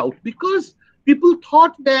left out because people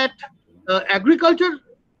thought that agriculture,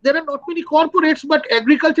 there are not many corporates, but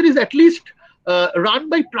agriculture is at least run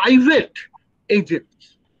by private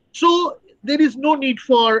agents. So there is no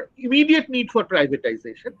immediate need for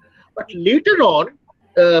privatization. But later on,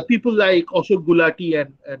 people like Ashok Gulati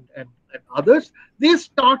and others, they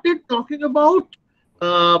started talking about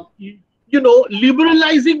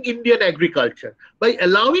liberalizing Indian agriculture by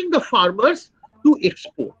allowing the farmers to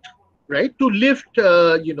export, right? To lift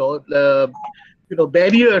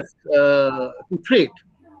barriers to trade.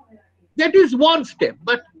 That is one step,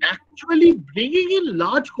 but actually bringing in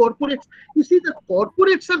large corporates, you see, the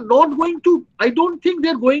corporates are not going to, I don't think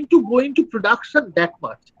they're going to go into production that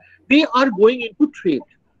much. They are going into trade.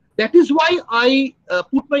 That is why I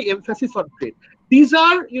put my emphasis on trade. These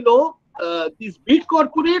are, these big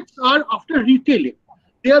corporates are after retailing.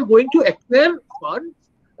 They are going to acquire funds,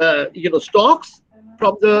 stocks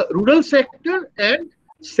from the rural sector and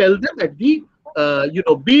sell them at the,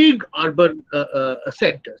 big urban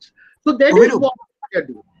centers. So that is what they are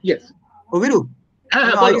doing. Yes. Abhirup,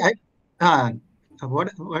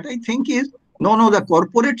 what I think is, the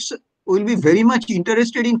corporates will be very much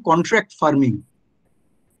interested in contract farming.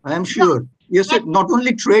 I am sure. Yes, not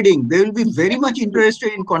only trading, they will be very much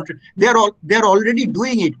interested in contract. They are already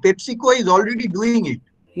doing it. PepsiCo is already doing it.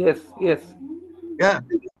 Yes, yes. Yeah.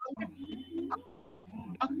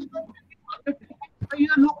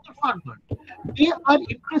 Local farmer. They are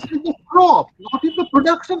interested in the crop, not in the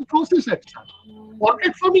production process itself.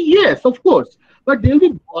 Contract farming, yes, of course, but they'll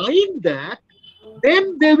be buying that.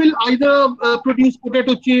 Then they will either produce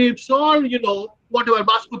potato chips or whatever,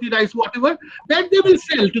 basmati rice, whatever. Then they will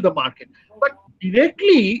sell to the market. But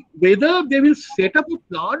directly, whether they will set up a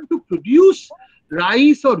plant to produce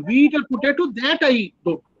rice or wheat or potato, that I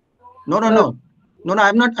don't know. No,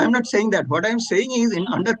 I'm not saying that. What I'm saying is,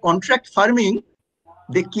 under contract farming,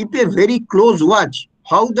 they keep a very close watch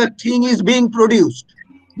how the thing is being produced.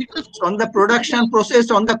 Because on the production process,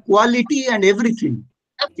 on the quality and everything.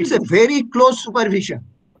 It's a very close supervision,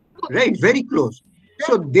 right? Very close.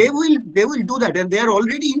 So they will do that, and they are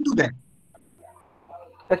already into that.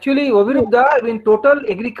 Actually, Abhirup, in total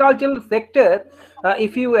agricultural sector,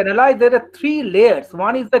 if you analyze, there are three layers.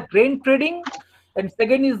 One is the grain trading, and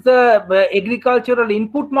second is the agricultural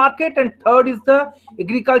input market, and third is the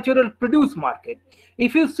agricultural produce market.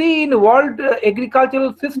 If you see in the world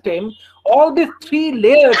agricultural system, all these three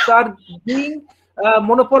layers are being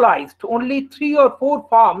monopolized. Only 3 or 4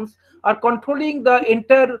 farms are controlling the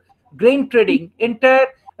entire grain trading, entire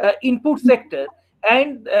input sector,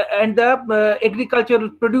 and the agricultural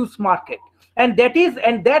produce market, and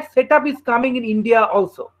that setup is coming in India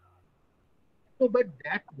also. No, but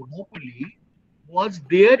that monopoly was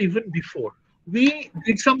there even before. We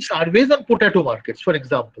did some surveys on potato markets, for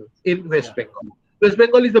example, in West Bengal. West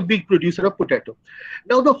Bengal is a big producer of potato.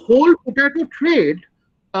 Now, the whole potato trade,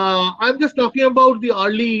 I'm just talking about the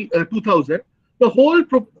early 2000, the whole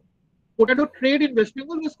potato trade in West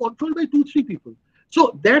Bengal was controlled by 2-3 people.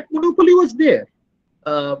 So that monopoly was there.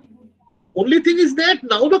 Only thing is that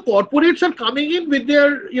now the corporates are coming in with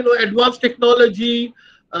their advanced technology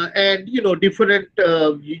and different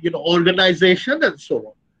organization and so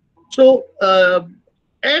on. So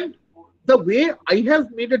and the way I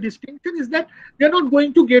have made a distinction is that they are not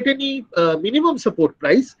going to get any minimum support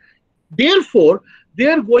price. Therefore, they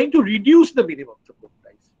are going to reduce the minimum support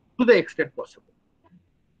price to the extent possible.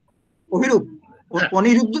 Abhirup,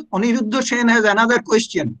 Aniruddha Sen has another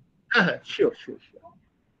question. Sure.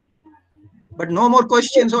 But no more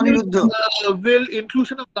questions on Aniruddha. Will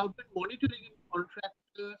inclusion of government monitoring in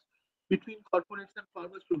contractors between corporates and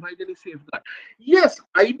farmers provide any safeguard? Yes,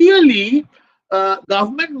 ideally,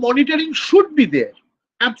 government monitoring should be there.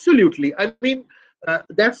 Absolutely. I mean,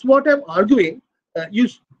 that's what I'm arguing.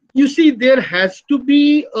 You see, there has to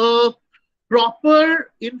be a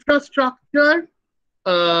proper infrastructure,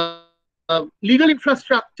 legal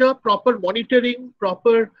infrastructure, proper monitoring,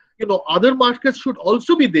 proper, other markets should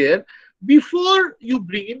also be there before you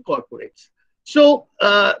bring in corporates. So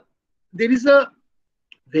there is a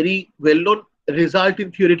very well-known result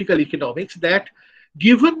in theoretical economics that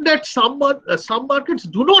given that some markets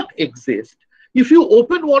do not exist, if you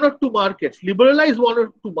open 1 or 2 markets, liberalize 1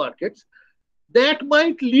 or 2 markets, that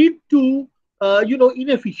might lead to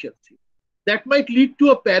inefficiency. That might lead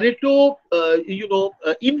to a Pareto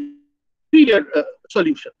inferior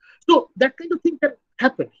solution. So that kind of thing can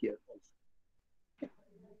happen here also.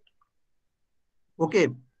 Okay,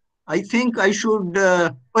 I think I should.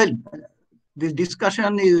 This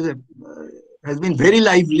discussion has been very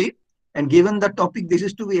lively, and given the topic, this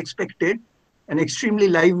is to be expected, an extremely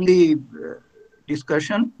lively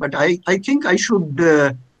discussion. But I think I should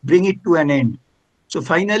bring it to an end. So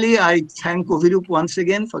finally, I thank Abhirup once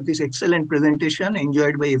again for this excellent presentation,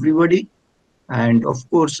 enjoyed by everybody. And of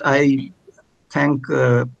course, I thank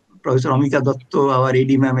Professor Amita Dutta, our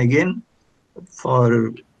AD ma'am, again,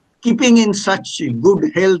 for keeping in such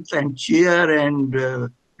good health and cheer and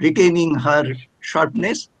retaining her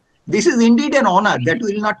sharpness. This is indeed an honor that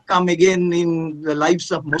will not come again in the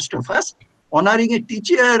lives of most of us. Honoring a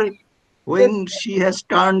teacher when she has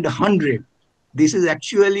turned 100. This is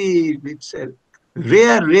actually, it's a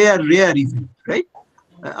rare event, right?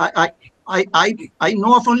 I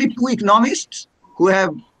know of only 2 economists who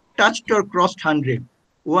have touched or crossed 100.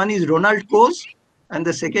 One is Ronald Coase, and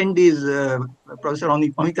the second is Professor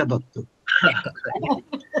Amita Dutta.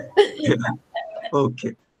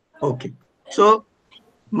 Okay. So,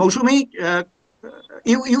 Mausumi,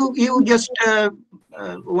 you just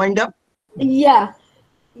wind up. Yeah.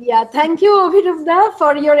 Thank you, Abhirup,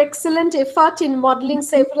 for your excellent effort in modeling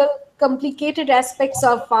several complicated aspects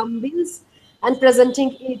of farm bills and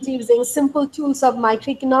presenting it using simple tools of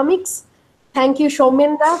microeconomics. Thank you,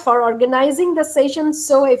 Shomenda, for organizing the session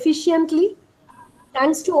so efficiently.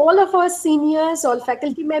 Thanks to all of our seniors, all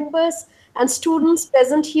faculty members, and students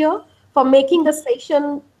present here for making the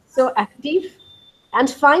session so active. And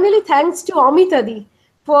finally, thanks to Amita Di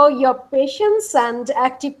for your patience and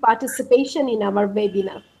active participation in our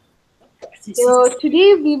webinar. So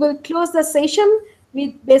today we will close the session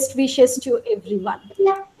with best wishes to everyone.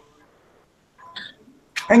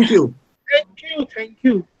 Thank you. Thank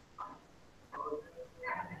you.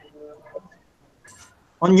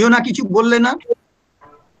 Anjana কিছু বললে না?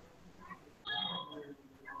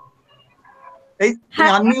 এই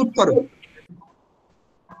unmute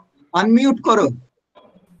করো।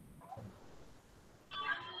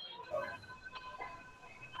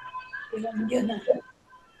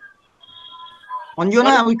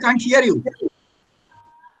 Anjana, we can't hear you.